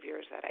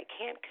behaviors that I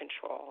can't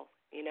control.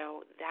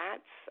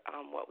 That's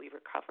what we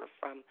recover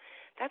from.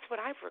 That's what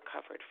I've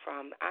recovered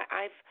from.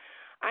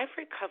 I've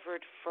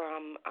recovered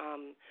from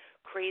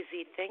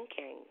crazy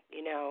thinking,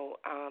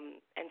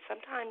 and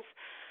sometimes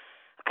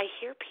I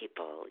hear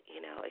people,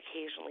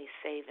 occasionally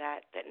say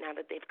that now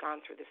that they've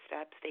gone through the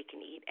steps, they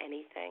can eat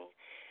anything,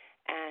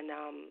 and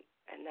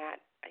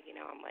that,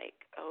 I'm like,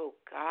 oh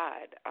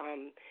God,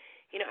 and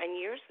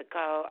years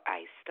ago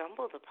I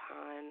stumbled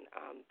upon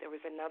there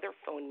was another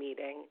phone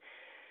meeting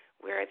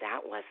where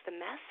that was the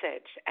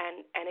message,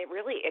 and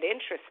it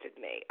interested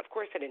me. Of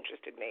course, it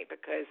interested me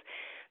because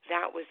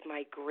that was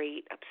my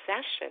great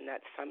obsession,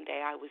 that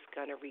someday I was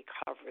going to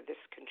recover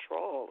this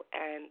control,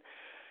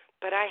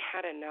 But I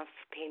had enough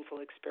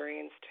painful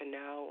experience to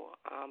know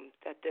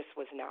that this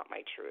was not my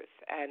truth.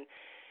 And,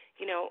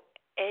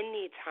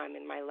 any time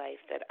in my life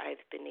that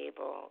I've been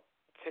able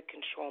to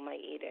control my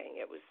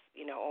eating, it was,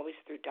 always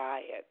through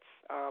diets.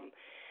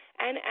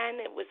 And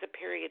it was a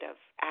period of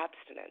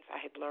abstinence. I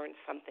had learned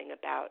something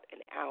about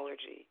an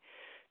allergy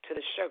to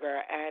the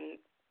sugar, and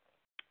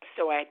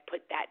so I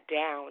put that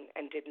down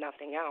and did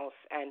nothing else.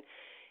 And,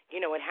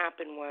 what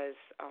happened was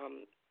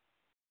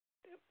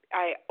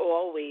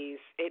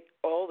it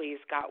always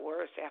got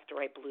worse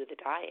after I blew the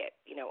diet,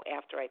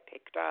 after I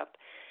picked up.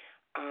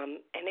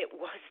 And it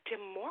was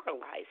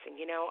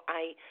demoralizing,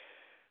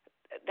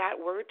 that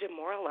word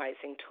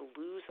demoralizing, to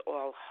lose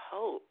all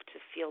hope, to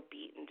feel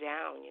beaten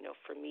down,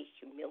 for me,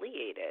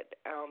 humiliated.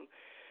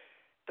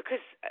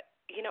 Because,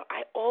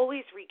 I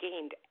always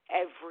regained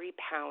every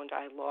pound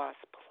I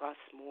lost plus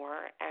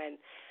more. And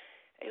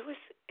it was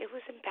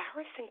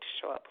embarrassing to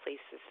show up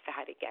places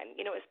fat again,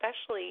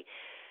 especially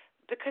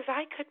because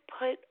I could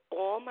put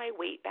all my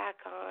weight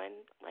back on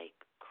like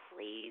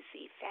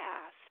crazy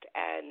fast,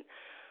 and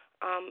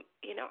and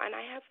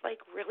I have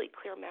really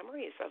clear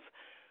memories of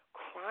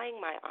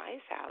crying my eyes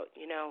out,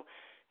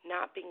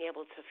 not being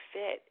able to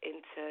fit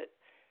into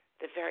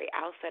the very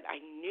outfit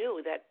I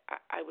knew that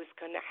I was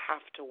going to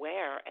have to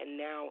wear, and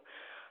now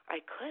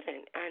I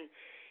couldn't. And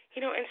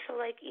and so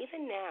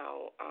even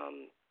now,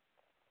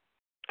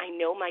 I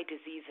know my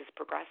disease is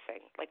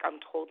progressing. I'm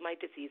told my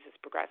disease is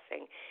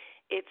progressing.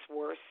 It's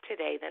worse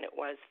today than it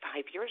was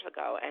 5 years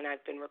ago, and I've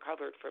been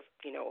recovered for,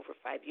 over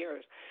 5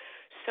 years.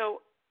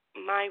 So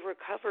my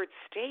recovered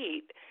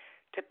state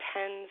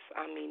depends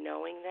on me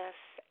knowing this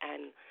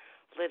and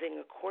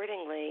living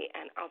accordingly.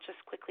 And I'll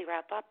just quickly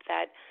wrap up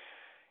that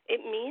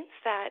it means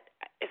that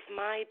if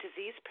my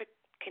disease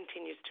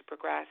continues to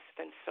progress,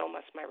 then so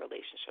must my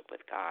relationship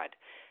with God,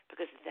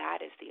 because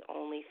that is the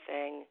only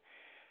thing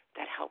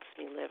that helps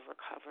me live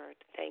recovered.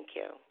 Thank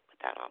you. With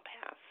that, I'll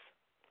pass.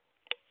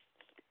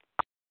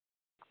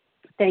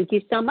 Thank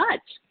you so much,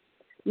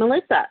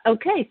 Melissa.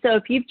 Okay, so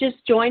if you've just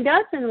joined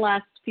us in the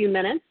last few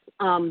minutes,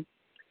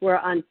 we're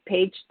on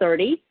page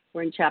 30.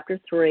 We're in chapter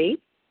 3,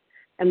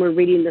 and we're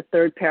reading the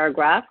third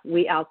paragraph.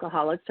 We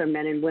alcoholics are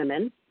men and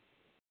women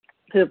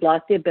who have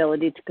lost the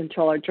ability to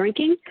control our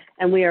drinking,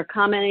 and we are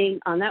commenting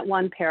on that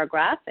one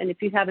paragraph. And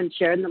if you haven't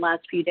shared in the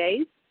last few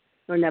days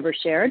or never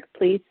shared,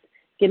 please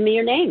give me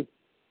your name.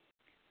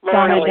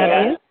 Donna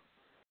W.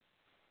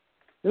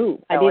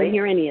 Ooh, I didn't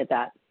hear any of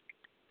that.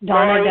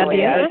 Donna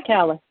W.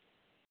 Kelly.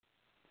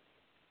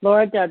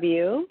 Laura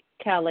W.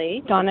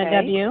 Kelly. Donna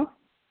okay. W.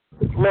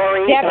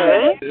 Lori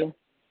Deborah.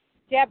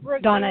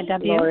 Deborah. Donna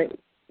W. Lori.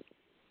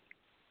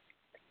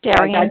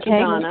 Darian K.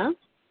 Donna.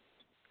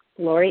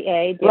 Lori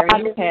A.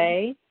 Darian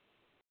K.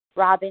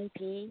 Robin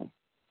P.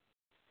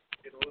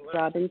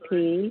 Robin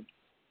P.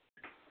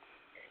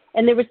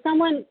 And there was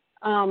someone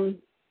I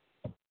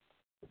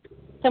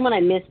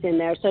missed in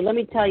there. So let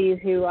me tell you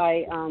who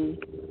I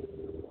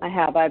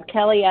have. I have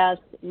Kelly S.,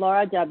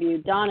 Laura W.,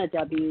 Donna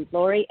W.,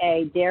 Lori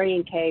A.,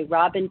 Darian K.,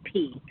 Robin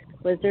P.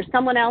 Was there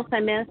someone else I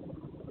missed?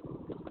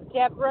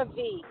 Deborah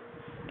V.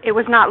 It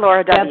was not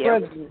Laura W.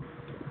 Deborah V.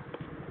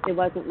 It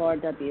wasn't Laura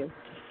W.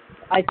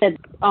 I said,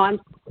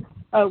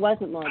 it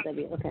wasn't Laura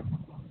W. Okay.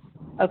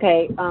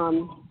 Okay.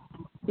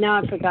 Now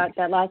I forgot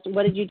that last.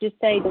 What did you just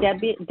say,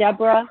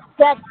 Deborah?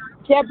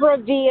 Deborah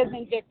V as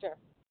in Victor.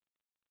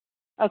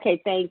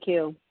 Okay, thank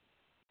you.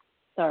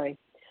 Sorry.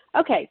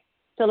 Okay,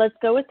 so let's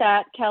go with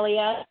that. Kelly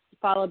S.,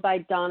 followed by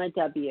Donna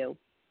W.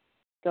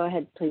 Go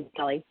ahead, please,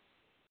 Kelly.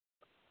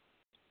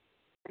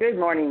 Good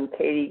morning,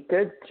 Katie.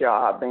 Good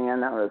job,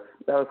 man. That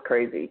was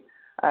crazy.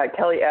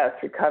 Kelly S.,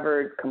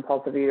 recovered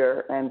compulsive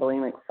eater and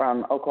bulimic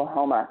from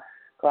Oklahoma.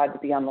 Glad to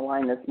be on the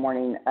line this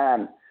morning.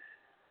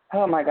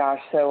 Oh my gosh!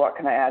 So what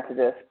can I add to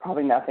this?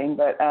 Probably nothing.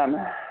 But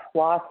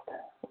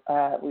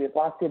we have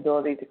lost the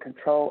ability to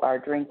control our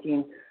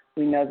drinking.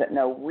 We know that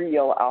no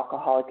real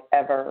alcoholic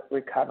ever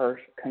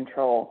recovers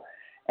control.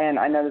 And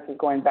I know this is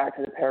going back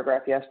to the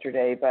paragraph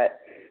yesterday, but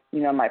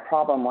my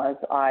problem was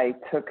I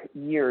took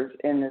years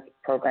in this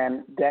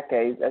program,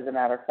 decades, as a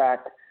matter of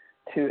fact,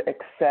 to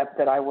accept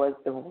that I was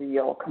the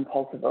real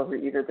compulsive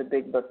overeater the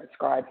big book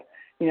describes.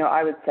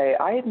 I would say,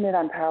 I admit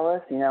I'm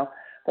powerless,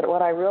 but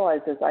what I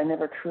realized is I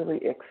never truly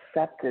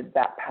accepted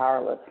that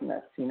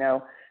powerlessness,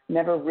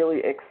 never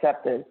really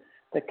accepted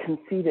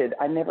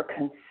I never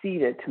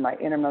conceded to my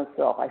innermost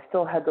self. I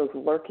still had those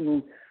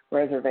lurking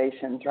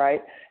reservations,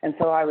 right? And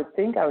so I would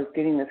think I was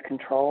getting this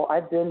control.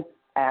 I've been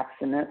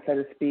abstinent, so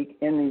to speak,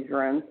 in these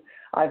rooms.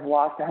 I've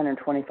lost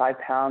 125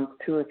 pounds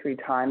 2 or 3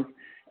 times,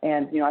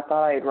 and, I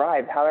thought I had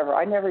arrived. However,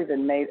 I never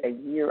even made a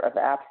year of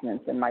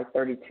abstinence in my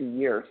 32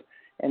 years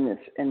in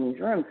these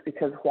rooms.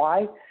 Because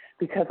why?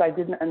 Because I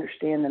didn't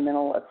understand the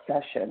mental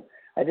obsession.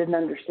 I didn't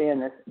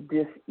understand this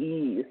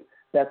dis-ease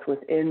that's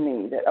within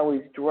me that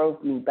always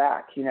drove me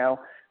back,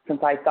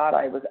 since I thought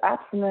I was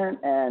abstinent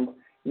and,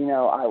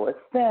 I was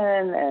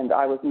thin and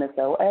I was Miss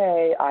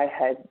OA, I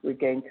had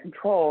regained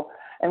control.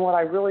 And what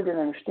I really didn't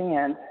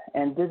understand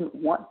and didn't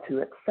want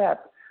to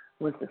accept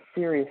was the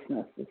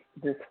seriousness,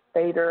 this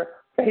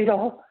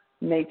fatal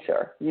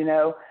nature,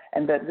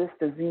 and that this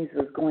disease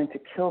was going to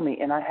kill me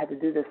and I had to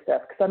do this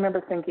stuff. Because I remember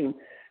thinking,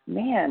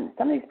 man,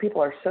 some of these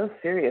people are so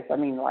serious. I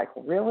mean, like,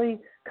 really?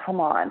 Come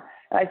on.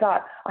 And I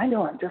thought, I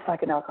know I'm just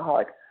like an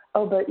alcoholic.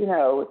 Oh, but,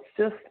 it's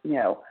just,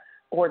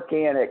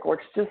 organic, or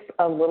it's just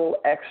a little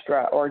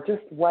extra, or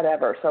just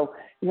whatever. So,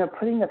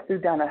 putting the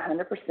food down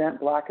 100%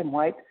 black and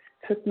white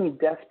took me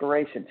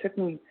desperation, took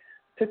me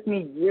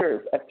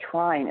years of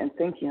trying and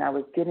thinking I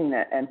was getting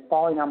it and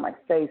falling on my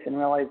face and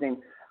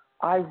realizing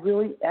I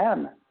really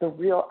am the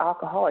real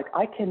alcoholic.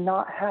 I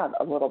cannot have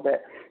a little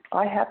bit.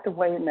 I have to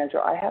weigh and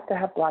measure. I have to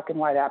have black and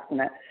white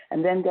abstinent.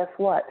 And then guess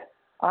what?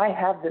 I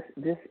have this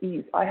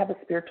dis-ease. I have a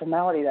spiritual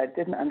malady that I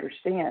didn't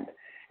understand.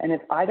 And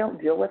if I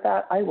don't deal with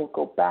that, I will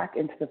go back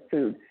into the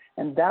food.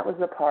 And that was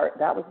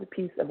the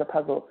piece of the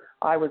puzzle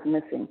I was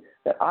missing,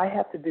 that I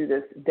have to do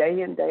this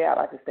day in, day out.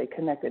 I have to stay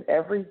connected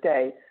every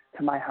day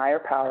to my higher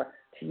power,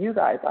 to you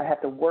guys. I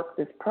have to work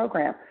this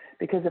program,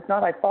 because if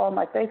not, I fall on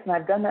my face. And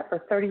I've done that for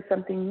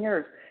 30-something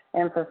years,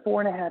 and for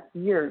 4.5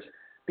 years,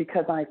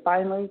 because I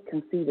finally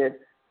conceded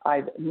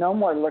I've no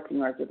more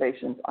lurking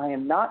reservations. I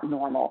am not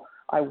normal.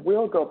 I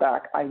will go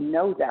back. I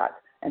know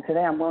that. And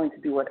today I'm willing to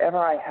do whatever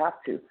I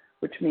have to,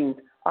 which means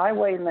I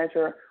weigh and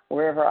measure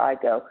wherever I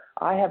go.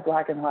 I have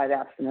black and white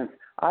abstinence.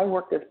 I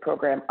work this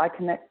program. I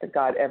connect to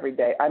God every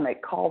day. I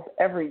make calls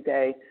every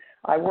day.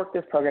 I work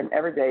this program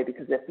every day,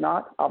 because if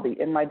not, I'll be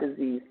in my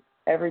disease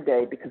every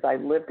day, because I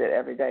lived it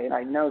every day, and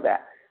I know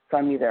that. So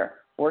I'm either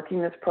working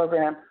this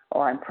program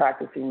or I'm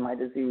practicing my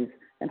disease.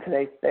 And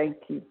today,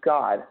 thank you,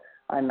 God,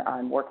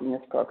 I'm working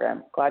this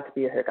program. Glad to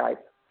be here, guys.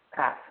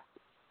 Pass.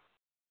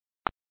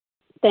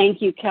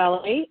 Thank you,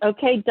 Kelly.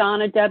 Okay,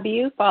 Donna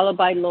W., followed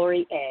by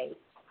Lori A.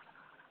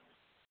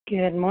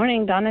 Good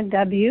morning, Donna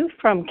W.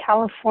 from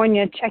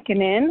California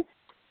checking in.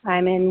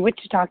 I'm in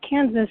Wichita,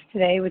 Kansas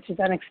today, which is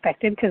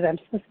unexpected because I'm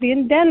supposed to be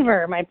in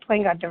Denver. My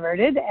plane got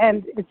diverted,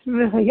 and it's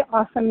really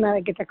awesome that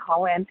I get to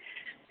call in.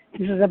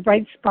 This is a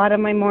bright spot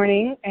of my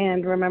morning,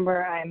 and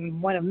remember,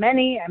 I'm one of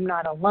many. I'm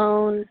not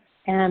alone,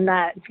 and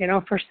that,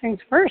 first things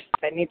first,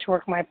 I need to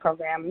work my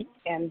program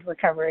and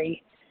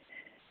recovery.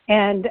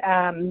 And,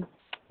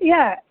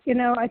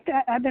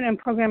 I've been in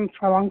program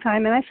for a long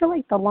time, and I feel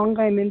like the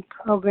longer I'm in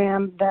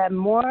program, the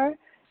more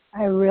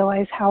I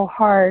realize how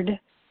hard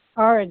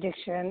our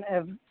addiction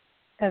of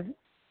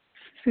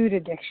food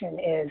addiction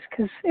is,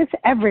 because it's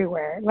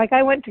everywhere. Like,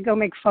 I went to go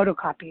make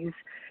photocopies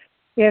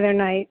the other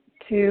night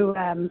for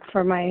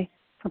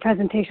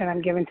presentation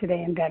I'm giving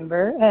today in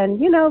Denver,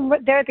 and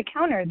there at the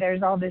counter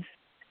there's all this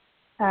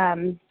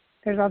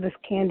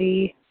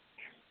candy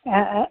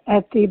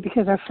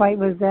because our flight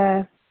was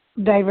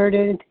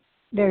diverted.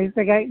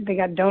 They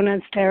got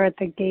donuts there at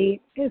the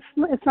gate.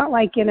 It's not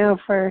like,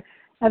 for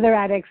other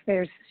addicts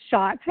there's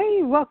shots.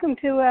 Hey, welcome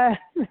to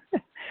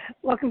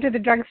the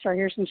drugstore.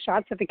 Here's some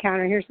shots at the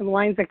counter. Here's some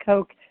lines of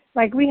Coke.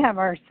 Like, we have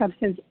our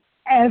substance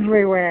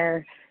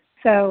everywhere.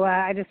 So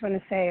I just want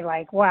to say,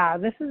 like, wow,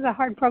 this is a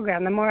hard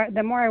program. The more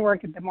I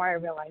work it, the more I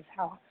realize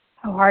how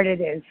hard it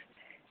is,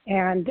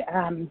 and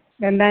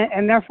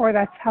therefore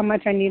that's how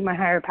much I need my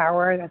higher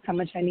power. That's how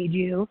much I need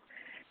you.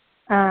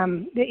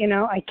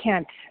 I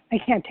can't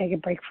take a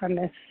break from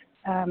this,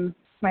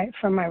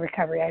 from my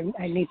recovery.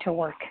 I need to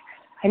work.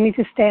 I need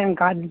to stay on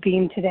God's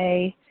beam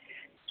today.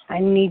 I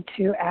need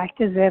to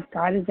act as if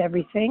God is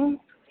everything,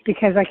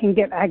 because I can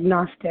get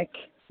agnostic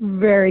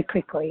very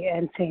quickly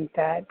and think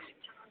that,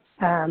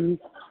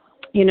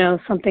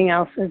 something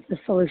else is the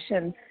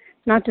solution,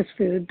 not just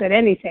food, but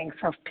anything,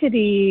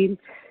 self-pity,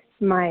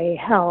 my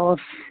health,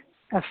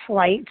 a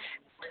flight,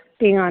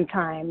 being on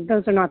time.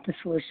 Those are not the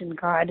solution.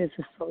 God is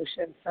the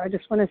solution. So I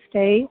just want to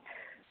stay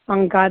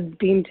on God's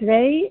beam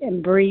today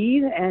and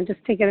breathe and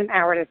just take it an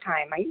hour at a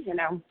time.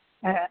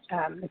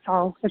 It's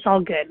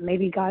all good.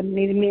 Maybe God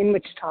needed me in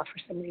Wichita for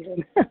some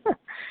reason.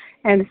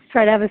 And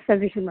try to have a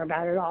sense of humor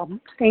about it all.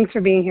 Thanks for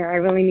being here. I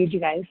really need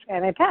you guys.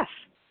 And I pass.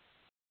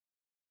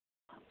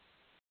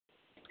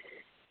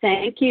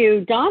 Thank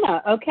you,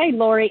 Donna. Okay,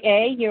 Lori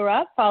A., you're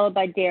up, followed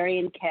by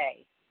Darian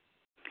K.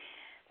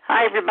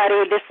 Hi,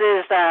 everybody. This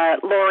is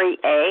Lori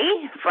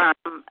A. from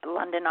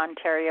London,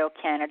 Ontario,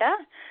 Canada.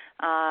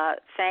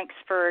 Thanks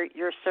for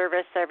your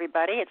service,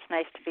 everybody. It's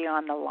nice to be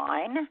on the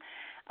line.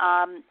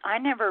 I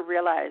never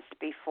realized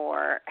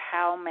before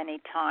how many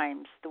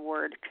times the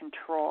word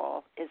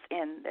control is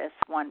in this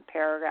one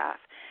paragraph.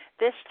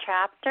 This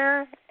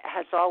chapter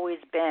has always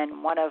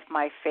been one of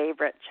my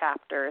favorite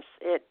chapters.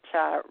 It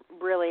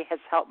really has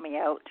helped me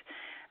out,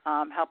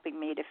 helping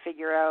me to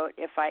figure out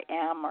if I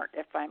am or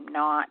if I'm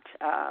not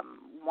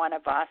one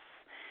of us.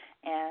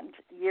 And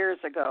years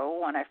ago,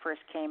 when I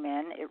first came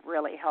in, it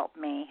really helped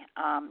me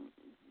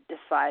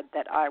decide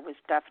that I was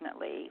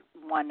definitely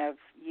one of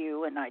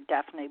you and I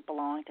definitely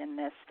belonged in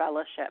this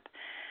fellowship.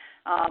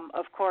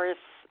 Of course,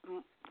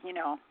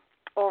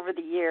 over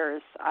the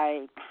years,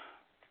 I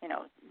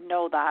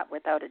know that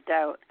without a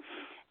doubt.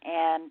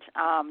 And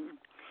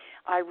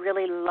I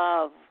really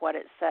love what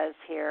it says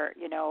here.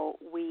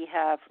 We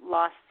have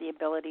lost the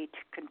ability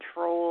to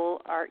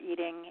control our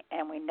eating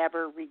and we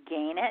never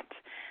regain it.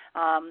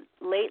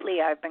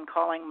 Lately, I've been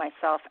calling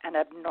myself an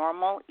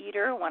abnormal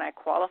eater when I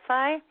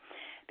qualify,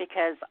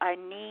 because I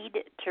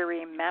need to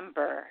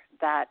remember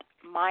that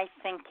my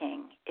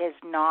thinking is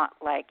not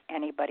like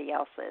anybody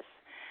else's.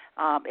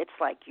 It's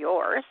like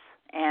yours,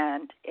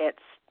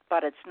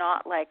 but it's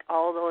not like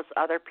all those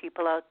other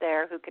people out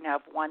there who can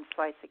have one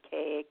slice of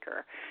cake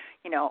or,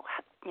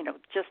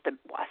 just a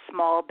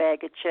small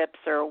bag of chips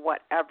or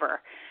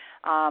whatever.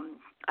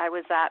 I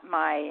was at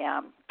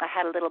I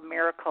had a little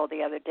miracle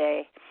the other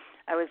day.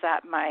 I was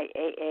at my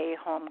AA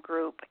home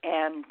group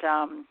and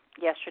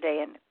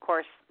yesterday, and of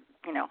course,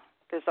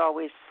 there's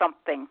always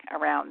something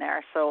around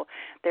there. So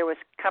there was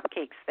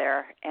cupcakes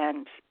there,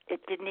 and it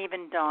didn't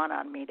even dawn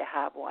on me to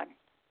have one.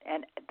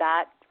 And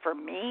that, for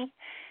me,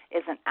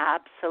 is an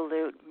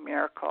absolute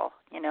miracle.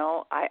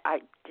 I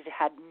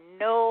had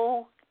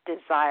no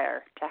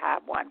desire to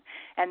have one.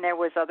 And there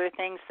was other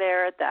things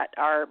there that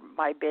are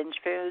my binge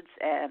foods,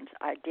 and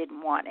I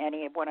didn't want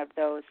any one of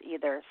those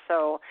either.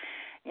 So,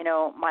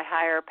 my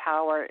higher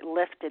power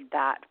lifted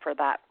that for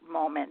that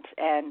moment,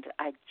 and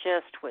I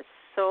just was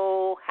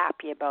so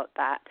happy about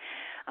that.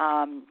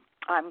 I'm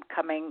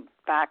coming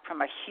back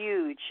from a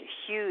huge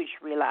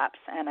relapse,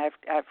 and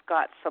I've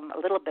got a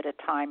little bit of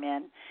time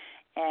in,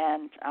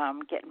 and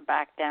getting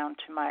back down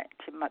to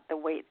the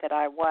weight that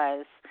I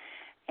was,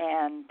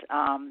 and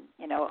I'm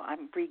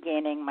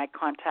regaining my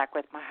contact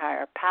with my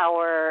higher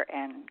power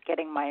and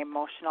getting my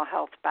emotional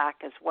health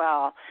back as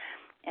well.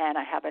 And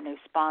I have a new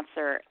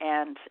sponsor,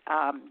 and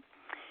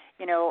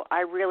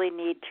I really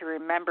need to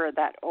remember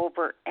that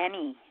over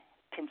any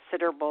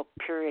considerable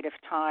period of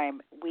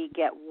time, we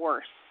get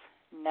worse,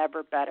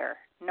 never better.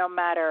 No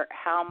matter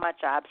how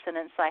much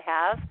abstinence I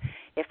have,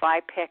 if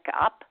I pick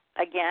up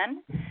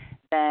again,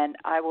 then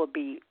I will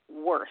be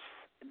worse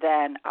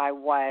than I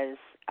was,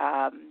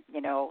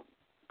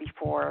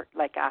 before,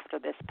 like after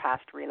this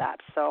past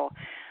relapse. So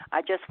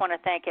I just want to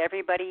thank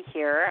everybody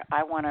here.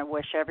 I want to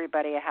wish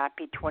everybody a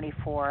happy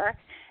 24,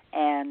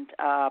 and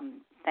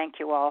thank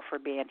you all for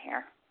being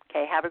here.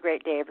 Okay, have a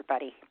great day,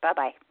 everybody.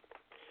 Bye-bye.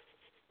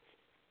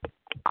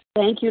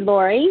 Thank you,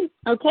 Lori.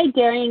 Okay,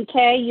 Darian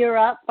K., you're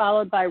up,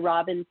 followed by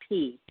Robin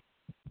P.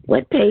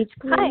 What page,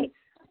 please?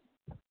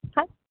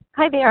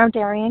 Hi there, I'm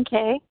Darian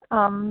K.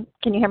 Can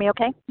you hear me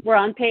okay? We're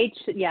on page,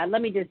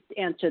 let me just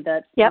answer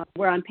that. Yep.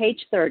 We're on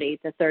page 30,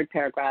 the third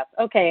paragraph.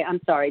 Okay, I'm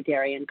sorry,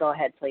 Darian. Go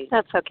ahead, please.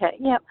 That's okay.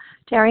 Yep.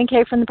 Darian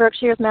K. from the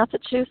Berkshires,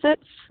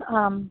 Massachusetts,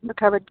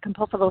 recovered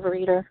compulsive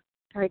overeater.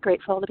 Very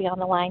grateful to be on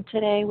the line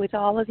today with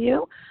all of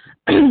you.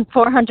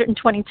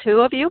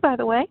 422 of you, by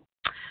the way.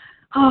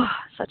 Oh,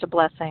 such a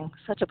blessing,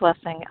 such a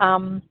blessing.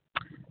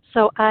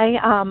 So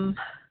I'm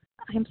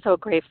so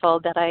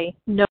grateful that I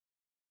know.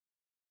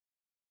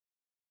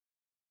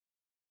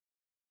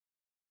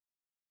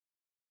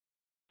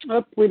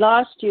 Oh, we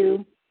lost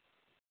you,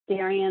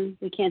 Darian.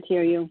 We can't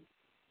hear you.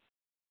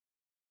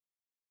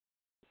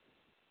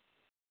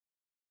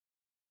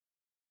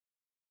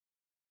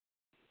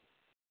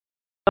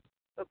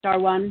 Star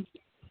one.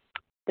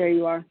 There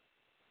you are.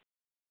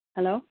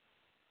 Hello?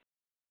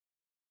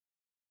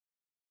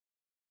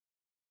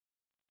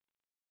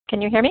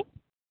 Can you hear me?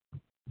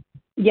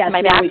 Yes, Am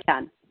I now back? we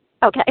can.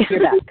 Okay. You're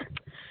back.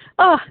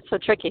 Oh, so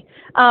tricky.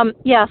 I'm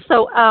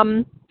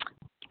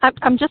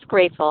just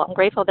grateful. I'm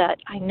grateful that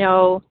I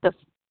know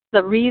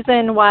the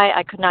reason why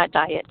I could not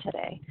diet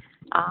today,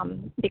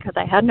 because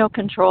I had no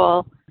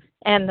control,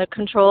 and the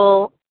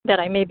control that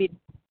I maybe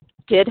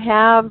did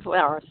have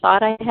or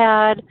thought I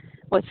had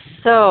was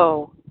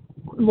so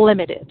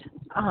limited.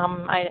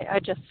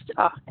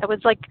 It was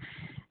like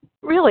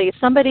really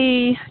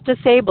somebody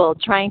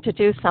disabled trying to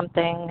do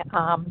something,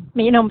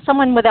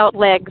 someone without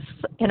legs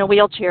in a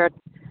wheelchair,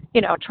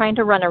 trying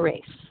to run a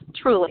race.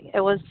 Truly,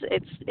 it was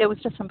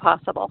just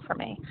impossible for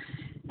me.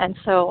 And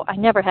so I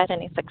never had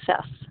any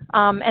success.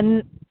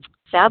 And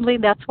sadly,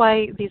 that's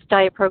why these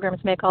diet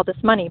programs make all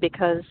this money,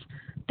 because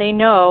they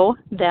know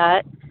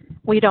that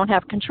we don't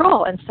have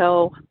control. And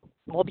so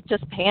we'll be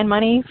just paying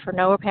money for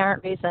no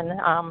apparent reason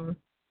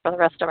for the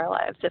rest of our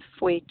lives if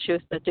we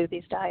choose to do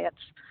these diets.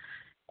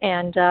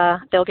 And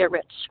they'll get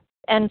rich.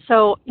 And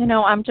so,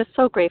 I'm just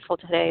so grateful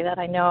today that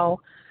I know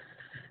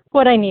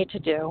what I need to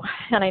do.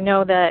 And I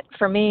know that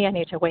for me, I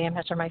need to weigh and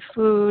measure my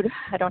food.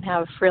 I don't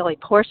have really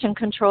portion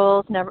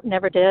controls,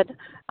 never did.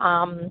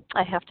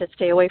 I have to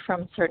stay away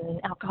from certain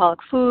alcoholic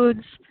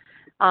foods.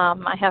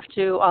 I have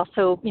to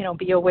also,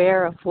 be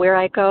aware of where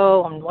I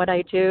go and what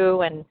I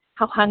do and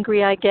how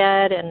hungry I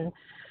get. And,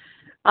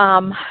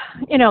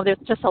 there's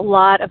just a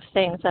lot of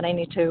things that I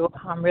need to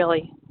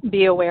really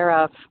be aware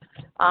of.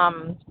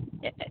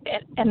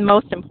 And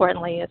most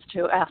importantly is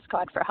to ask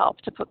God for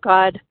help, to put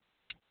God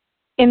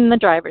in the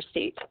driver's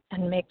seat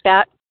and make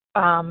that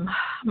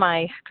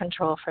my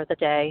control for the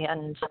day.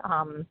 And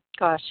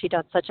gosh, he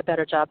does such a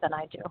better job than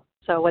I do.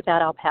 So with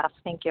that, I'll pass.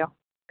 Thank you.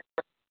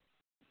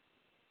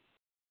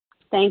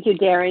 Thank you,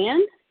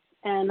 Darian.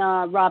 And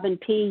Robin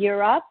P.,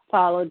 you're up,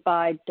 followed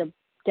by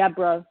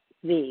Deborah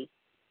V.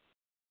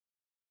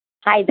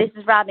 Hi, this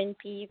is Robin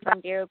P.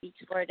 from Vero Beach,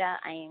 Florida.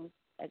 I am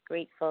a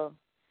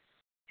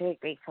very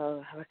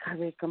grateful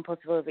recovered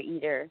compulsive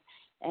overeater,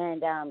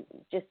 and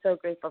just so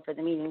grateful for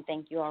the meeting.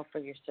 Thank you all for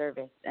your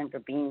service and for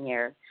being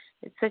here.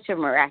 It's such a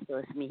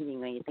miraculous meeting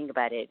when you think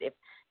about it. If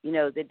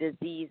the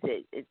disease,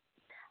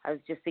 I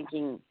was just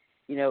thinking,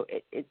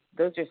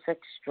 those are such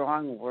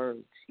strong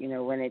words.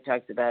 When it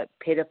talks about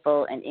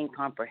pitiful and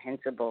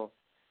incomprehensible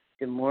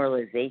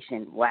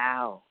demoralization.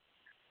 Wow,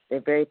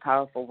 they're very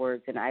powerful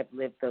words, and I've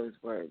lived those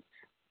words.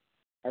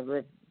 I've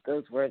lived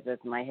those words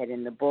with my head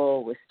in the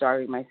bowl, with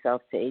starving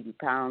myself to 80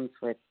 pounds,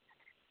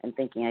 and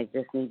thinking I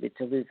just needed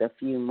to lose a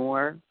few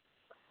more,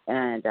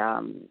 and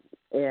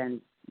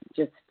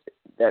just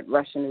that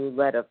Russian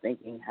roulette of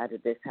thinking, how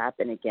did this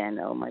happen again?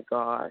 Oh my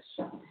gosh,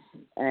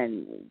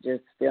 and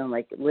just feeling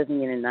like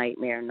living in a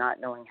nightmare,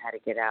 not knowing how to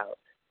get out.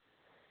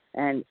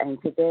 And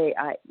today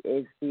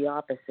is the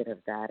opposite of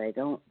that. I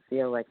don't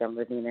feel like I'm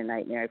living in a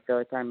nightmare. I feel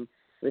like I'm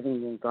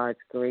living in God's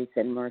grace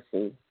and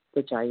mercy,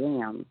 which I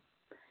am,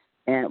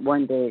 and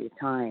one day at a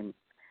time.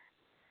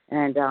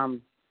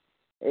 And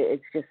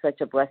it's just such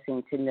a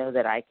blessing to know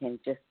that I can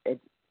just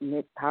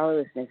admit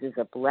powerlessness is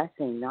a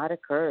blessing, not a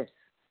curse.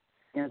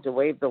 To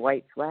wave the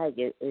white flag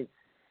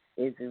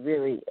is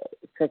really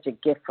such a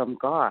gift from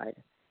God,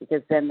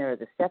 because then there are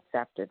the steps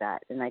after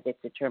that, and I get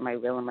to turn my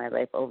will and my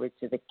life over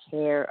to the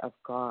care of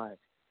God,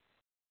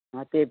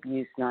 not the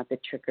abuse, not the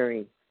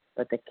trickery,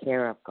 but the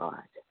care of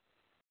God.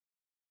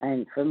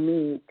 And for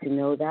me to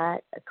know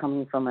that,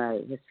 coming from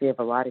a history of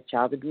a lot of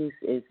child abuse,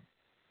 is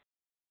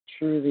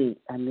truly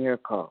a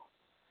miracle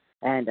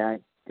and a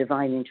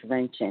divine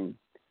intervention,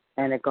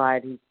 and a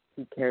God who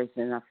cares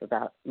enough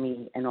about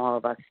me and all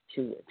of us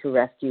to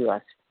rescue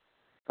us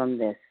from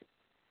this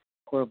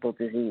horrible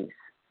disease,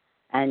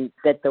 and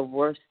that the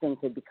worst thing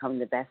could become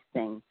the best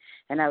thing.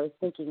 And I was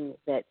thinking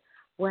that,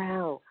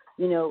 wow,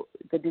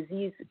 the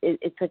disease,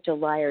 it's such a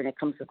liar, and it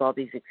comes with all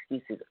these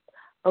excuses.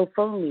 Oh,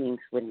 phone meetings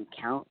wouldn't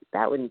count.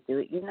 That wouldn't do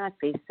it. You're not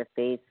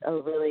face-to-face.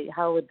 Oh, really?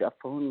 How would a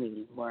phone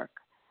meeting work?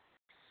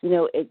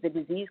 The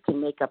disease can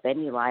make up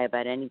any lie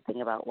about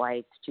anything, about why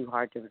it's too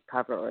hard to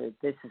recover or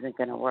this isn't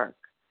going to work.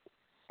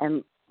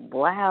 And,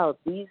 wow,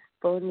 these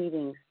phone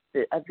meetings,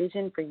 a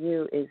vision for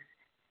you is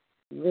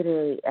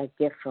literally a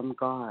gift from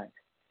God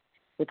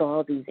with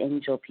all these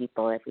angel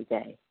people every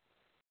day.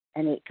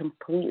 And it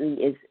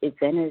completely is, it's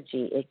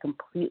energy. It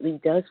completely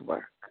does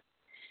work.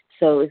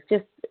 So it's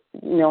just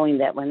knowing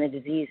that when the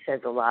disease says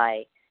a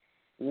lie,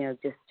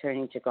 just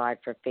turning to God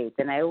for faith.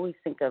 And I always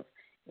think of,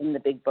 in the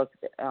big book,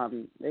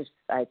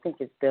 I think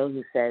it's Bill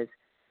who says,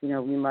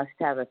 we must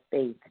have a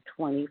faith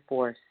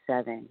 24/7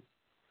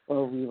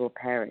 or we will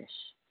perish.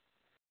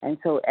 And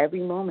so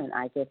every moment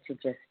I get to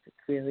just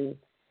really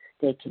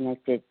stay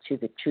connected to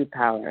the true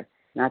power,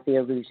 not the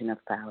illusion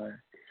of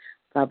power.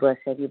 God bless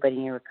everybody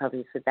in your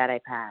recovery. With that, I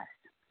pass.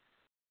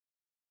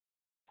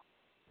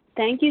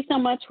 Thank you so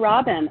much,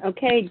 Robin.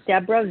 Okay,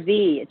 Deborah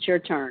V., it's your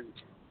turn.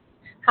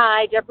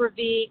 Hi, Deborah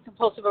V.,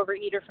 compulsive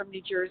overeater from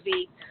New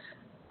Jersey.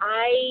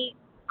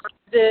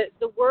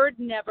 The word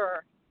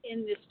never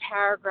in this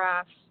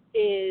paragraph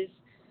is,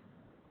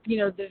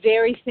 the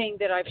very thing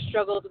that I've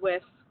struggled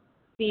with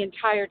the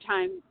entire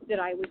time that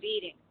I was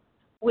eating,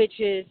 which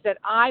is that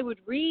I would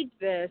read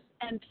this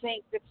and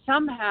think that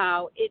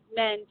somehow it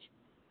meant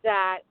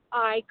that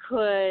I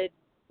could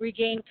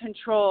regain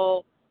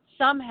control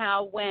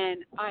somehow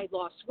when I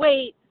lost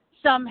weight,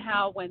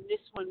 somehow when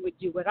this one would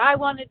do what I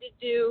wanted to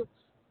do.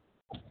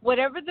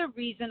 Whatever the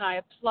reason I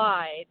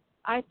applied,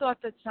 I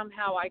thought that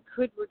somehow I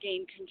could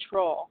regain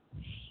control.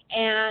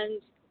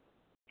 And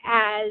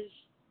as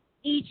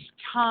each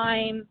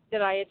time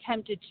that I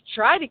attempted to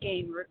try to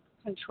gain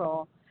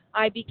control,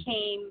 I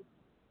became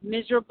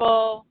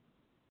miserable,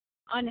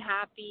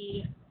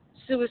 unhappy,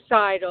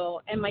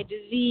 suicidal, and my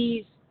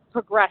disease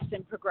progressed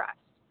and progressed.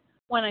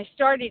 When I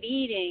started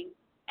eating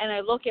and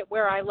I look at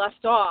where I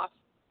left off,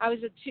 I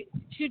was at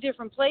two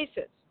different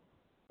places.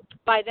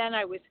 By then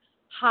I was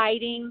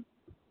hiding,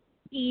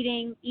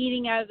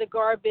 eating out of the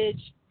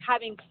garbage,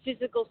 having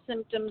physical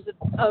symptoms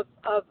of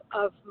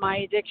my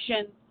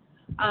addiction,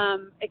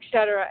 et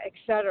cetera, et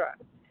cetera.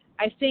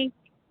 I think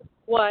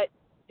what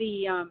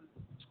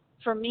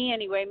for me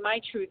anyway, my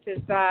truth is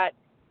that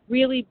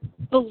really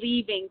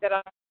believing that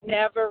I'll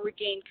never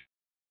regain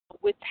control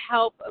with the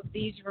help of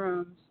these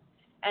rooms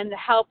and the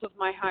help of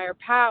my higher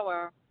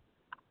power,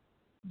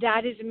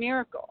 that is a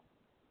miracle.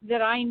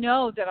 That I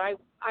know that I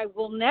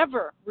will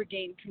never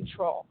regain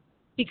control.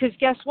 Because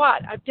guess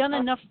what? I've done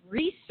enough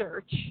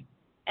research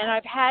and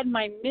I've had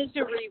my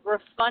misery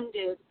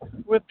refunded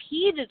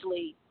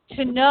repeatedly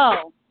to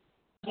know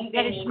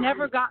that it's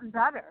never gotten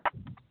better.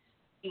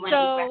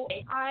 So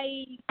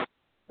I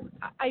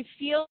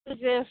feel as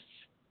if,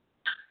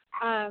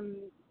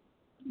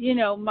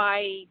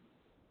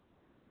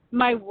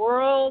 my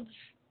world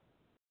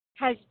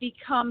has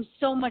become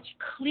so much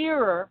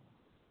clearer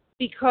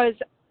because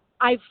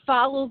I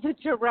follow the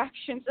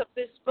directions of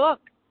this book.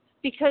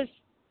 Because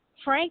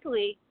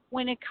frankly,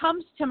 when it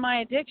comes to my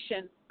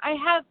addiction,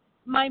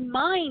 my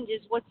mind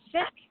is what's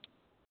sick.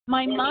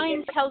 My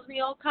mind tells me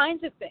all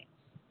kinds of things.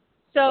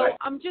 So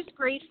I'm just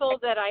grateful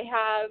that I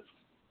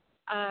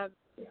have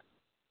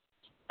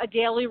a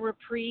daily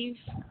reprieve,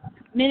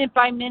 minute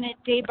by minute,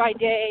 day by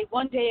day,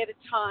 one day at a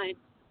time.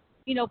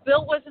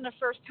 Bill wasn't a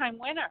first-time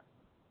winner.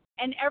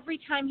 And every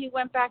time he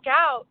went back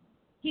out,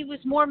 he was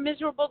more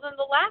miserable than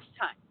the last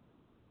time.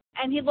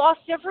 And he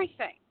lost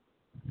everything.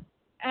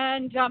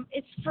 And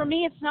for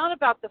me, it's not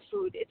about the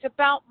food. It's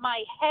about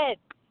my head.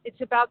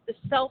 It's about the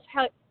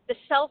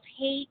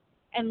self-hate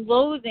and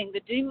loathing, the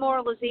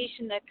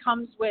demoralization that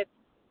comes with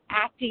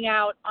acting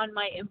out on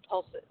my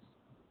impulses.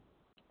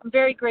 I'm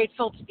very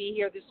grateful to be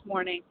here this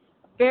morning.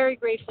 I'm very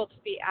grateful to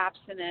be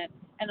abstinent.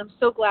 And I'm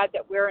so glad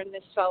that we're in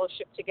this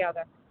fellowship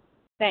together.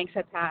 Thanks,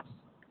 I pass.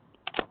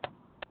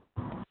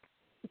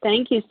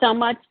 Thank you so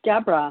much,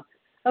 Deborah.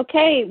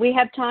 Okay, we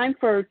have time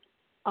for,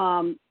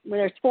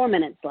 there's 4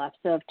 minutes left.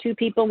 So if two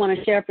people want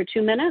to share for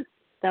 2 minutes,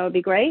 that would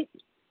be great.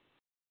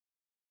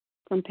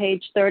 From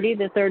page 30,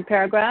 the third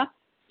paragraph.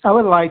 I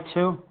would like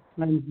to.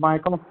 My name's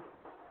Michael.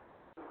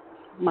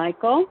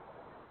 Michael.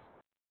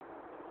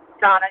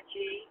 Donna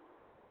G.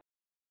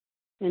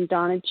 And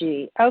Donna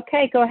G.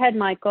 Okay, go ahead,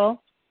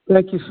 Michael.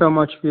 Thank you so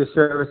much for your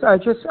service.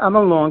 I'm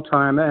a long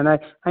timer, and I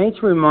need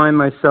to remind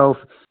myself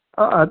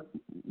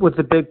what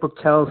the big book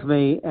tells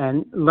me,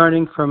 and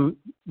learning from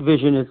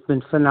Vision has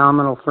been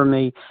phenomenal for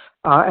me.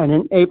 And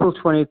in April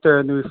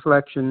 23rd, the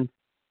reflection,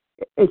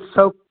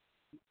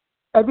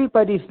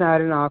 everybody's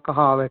not an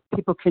alcoholic.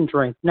 People can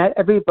drink. Not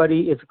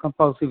everybody is a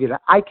compulsive eater.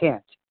 I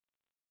can't.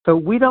 So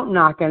we don't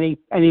knock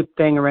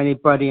anything or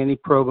anybody, any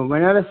program. We're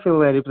not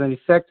affiliated with any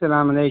sex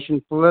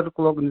denomination,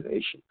 political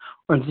organization,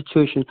 or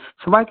institution.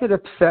 So I get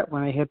upset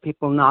when I hear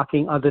people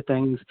knocking other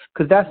things,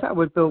 because that's not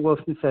what Bill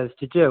Wilson says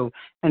to do.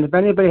 And if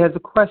anybody has a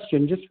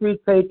question, just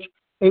read page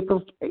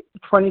April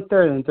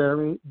 23rd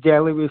in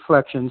Daily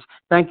Reflections.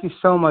 Thank you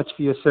so much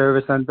for your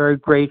service. I'm very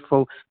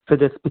grateful for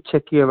this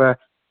particular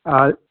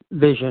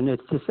vision.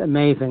 It's just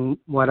amazing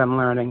what I'm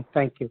learning.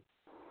 Thank you.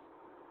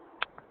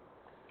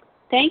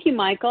 Thank you,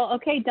 Michael.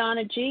 Okay,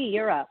 Donna G.,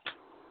 you're up.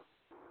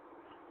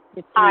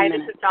 Hi,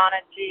 this is Donna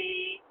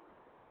G.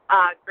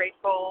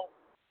 Grateful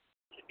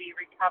to be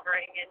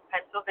recovering in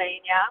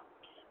Pennsylvania.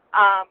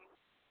 I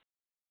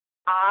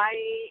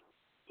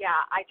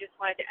just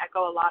wanted to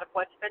echo a lot of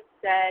what's been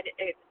said,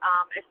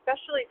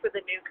 especially for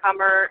the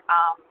newcomer.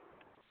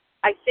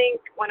 I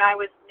think when I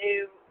was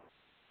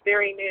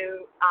very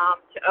new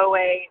to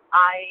OA,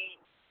 I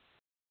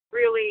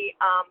really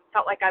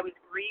felt like I was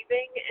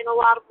grieving in a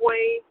lot of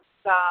ways.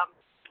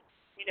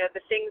 The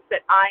things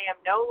that I am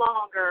no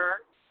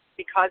longer,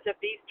 because of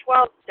these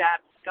 12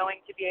 steps,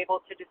 going to be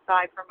able to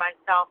decide for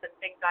myself, and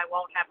things I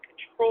won't have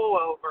control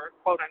over,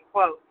 quote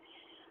unquote.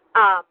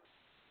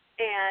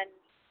 And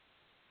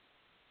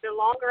the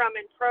longer I'm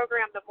in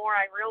program, the more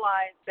I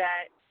realize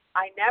that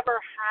I never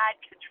had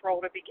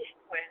control to begin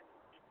with.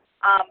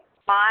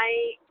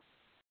 My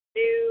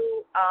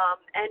new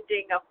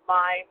ending of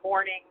my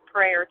morning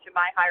prayer to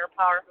my higher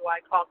power, who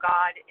I call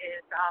God,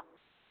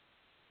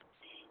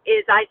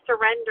 is I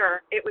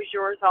surrender. It was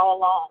yours all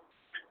along.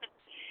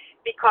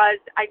 Because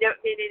I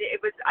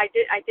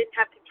didn't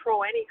have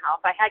control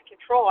anyhow. If I had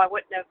control, I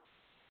wouldn't have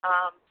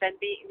been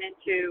beaten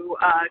into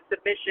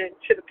submission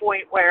to the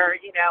point where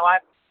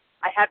I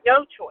have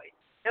no choice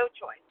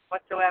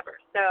whatsoever.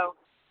 So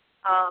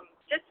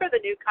just for the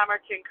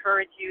newcomer, to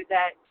encourage you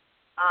that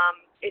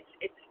it's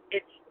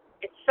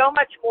so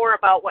much more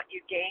about what you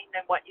gain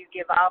than what you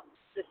give up.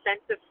 The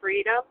sense of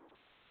freedom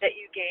that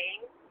you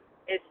gain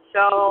is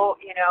so,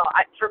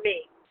 for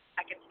me,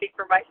 I can speak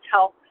for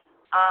myself.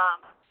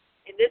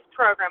 In this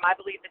program, I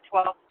believe the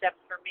 12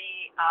 steps for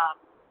me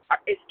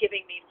is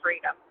giving me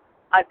freedom,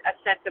 a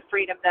sense of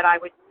freedom that I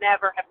would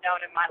never have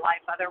known in my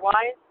life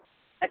otherwise,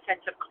 a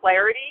sense of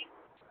clarity,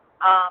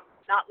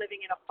 not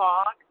living in a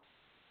fog,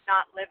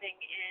 not living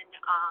in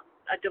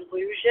a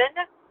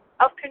delusion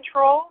of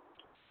control.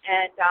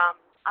 And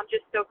I'm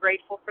just so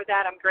grateful for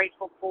that. I'm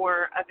grateful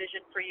for A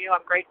Vision for You.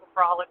 I'm grateful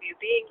for all of you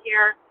being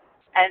here.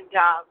 And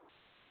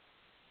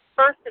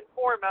first and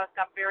foremost,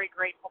 I'm very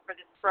grateful for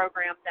this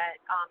program that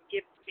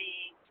gives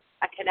me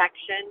a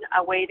connection,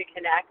 a way to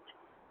connect,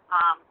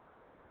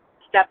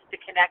 steps to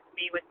connect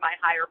me with my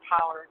higher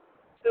power,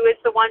 who is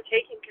the one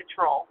taking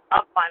control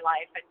of my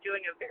life and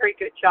doing a very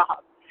good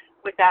job.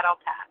 With that, I'll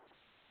pass.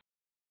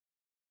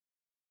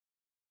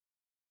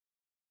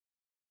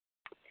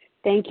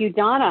 Thank you,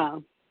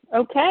 Donna.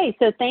 Okay,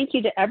 so thank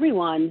you to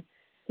everyone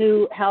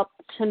who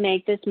helped to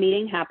make this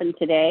meeting happen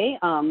today.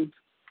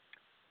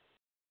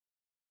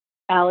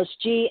 Alice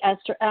G,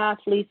 Esther F,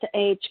 Lisa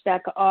H,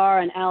 Becca R,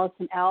 and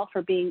Allison L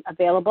for being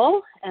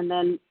available. And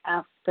then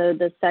after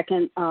the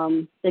second,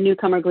 the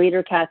newcomer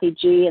greeter, Kathy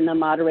G, and the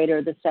moderator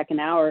of the second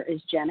hour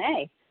is Jen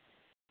A.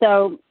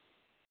 So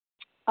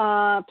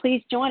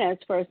please join us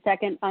for a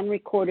second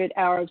unrecorded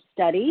hour of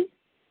study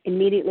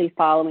immediately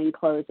following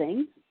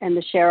closing. And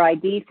the share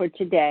ID for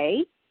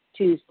today,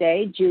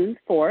 Tuesday, June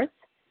 4th,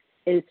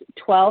 is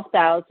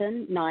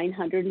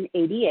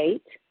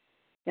 12,988.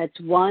 That's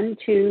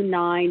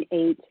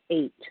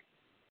 12988.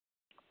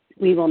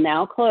 We will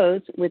now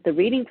close with the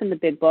reading from the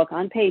Big Book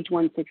on page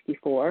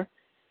 164,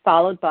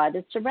 followed by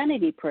the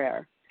Serenity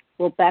Prayer.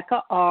 Will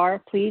Becca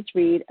R. please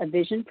read A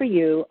Vision for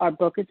You? Our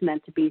book is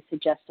meant to be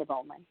suggestive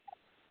only.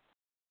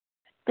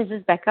 This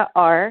is Becca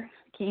R.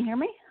 Can you hear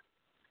me?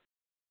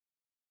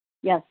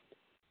 Yes.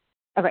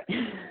 Okay.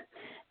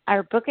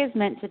 Our book is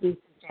meant to be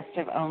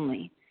suggestive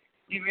only.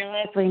 We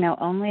realize we know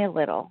only a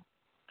little.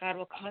 God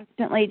will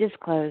constantly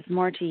disclose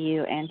more to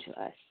you and to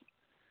us.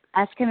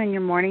 Ask Him in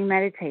your morning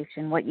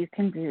meditation what you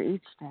can do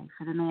each day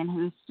for the man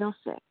who is still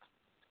sick.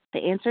 The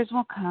answers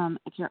will come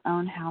if your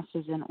own house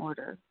is in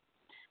order.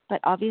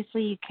 But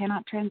obviously you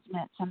cannot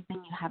transmit something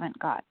you haven't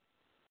got.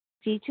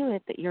 See to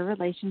it that your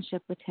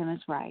relationship with Him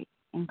is right,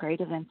 and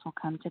great events will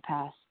come to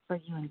pass for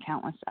you and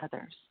countless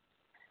others.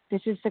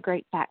 This is the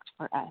great fact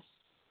for us.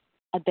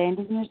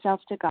 Abandon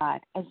yourself to God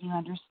as you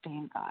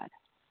understand God.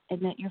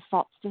 Admit your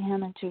faults to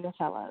Him and to your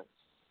fellows.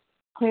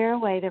 Clear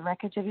away the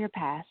wreckage of your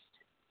past.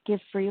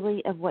 Give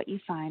freely of what you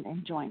find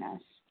and join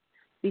us.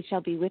 We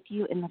shall be with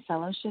you in the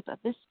fellowship of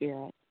the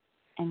Spirit,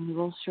 and you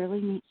will surely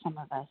meet some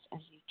of us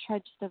as you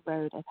trudge the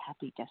road of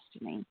happy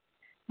destiny.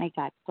 May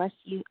God bless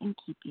you and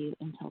keep you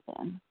until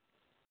then.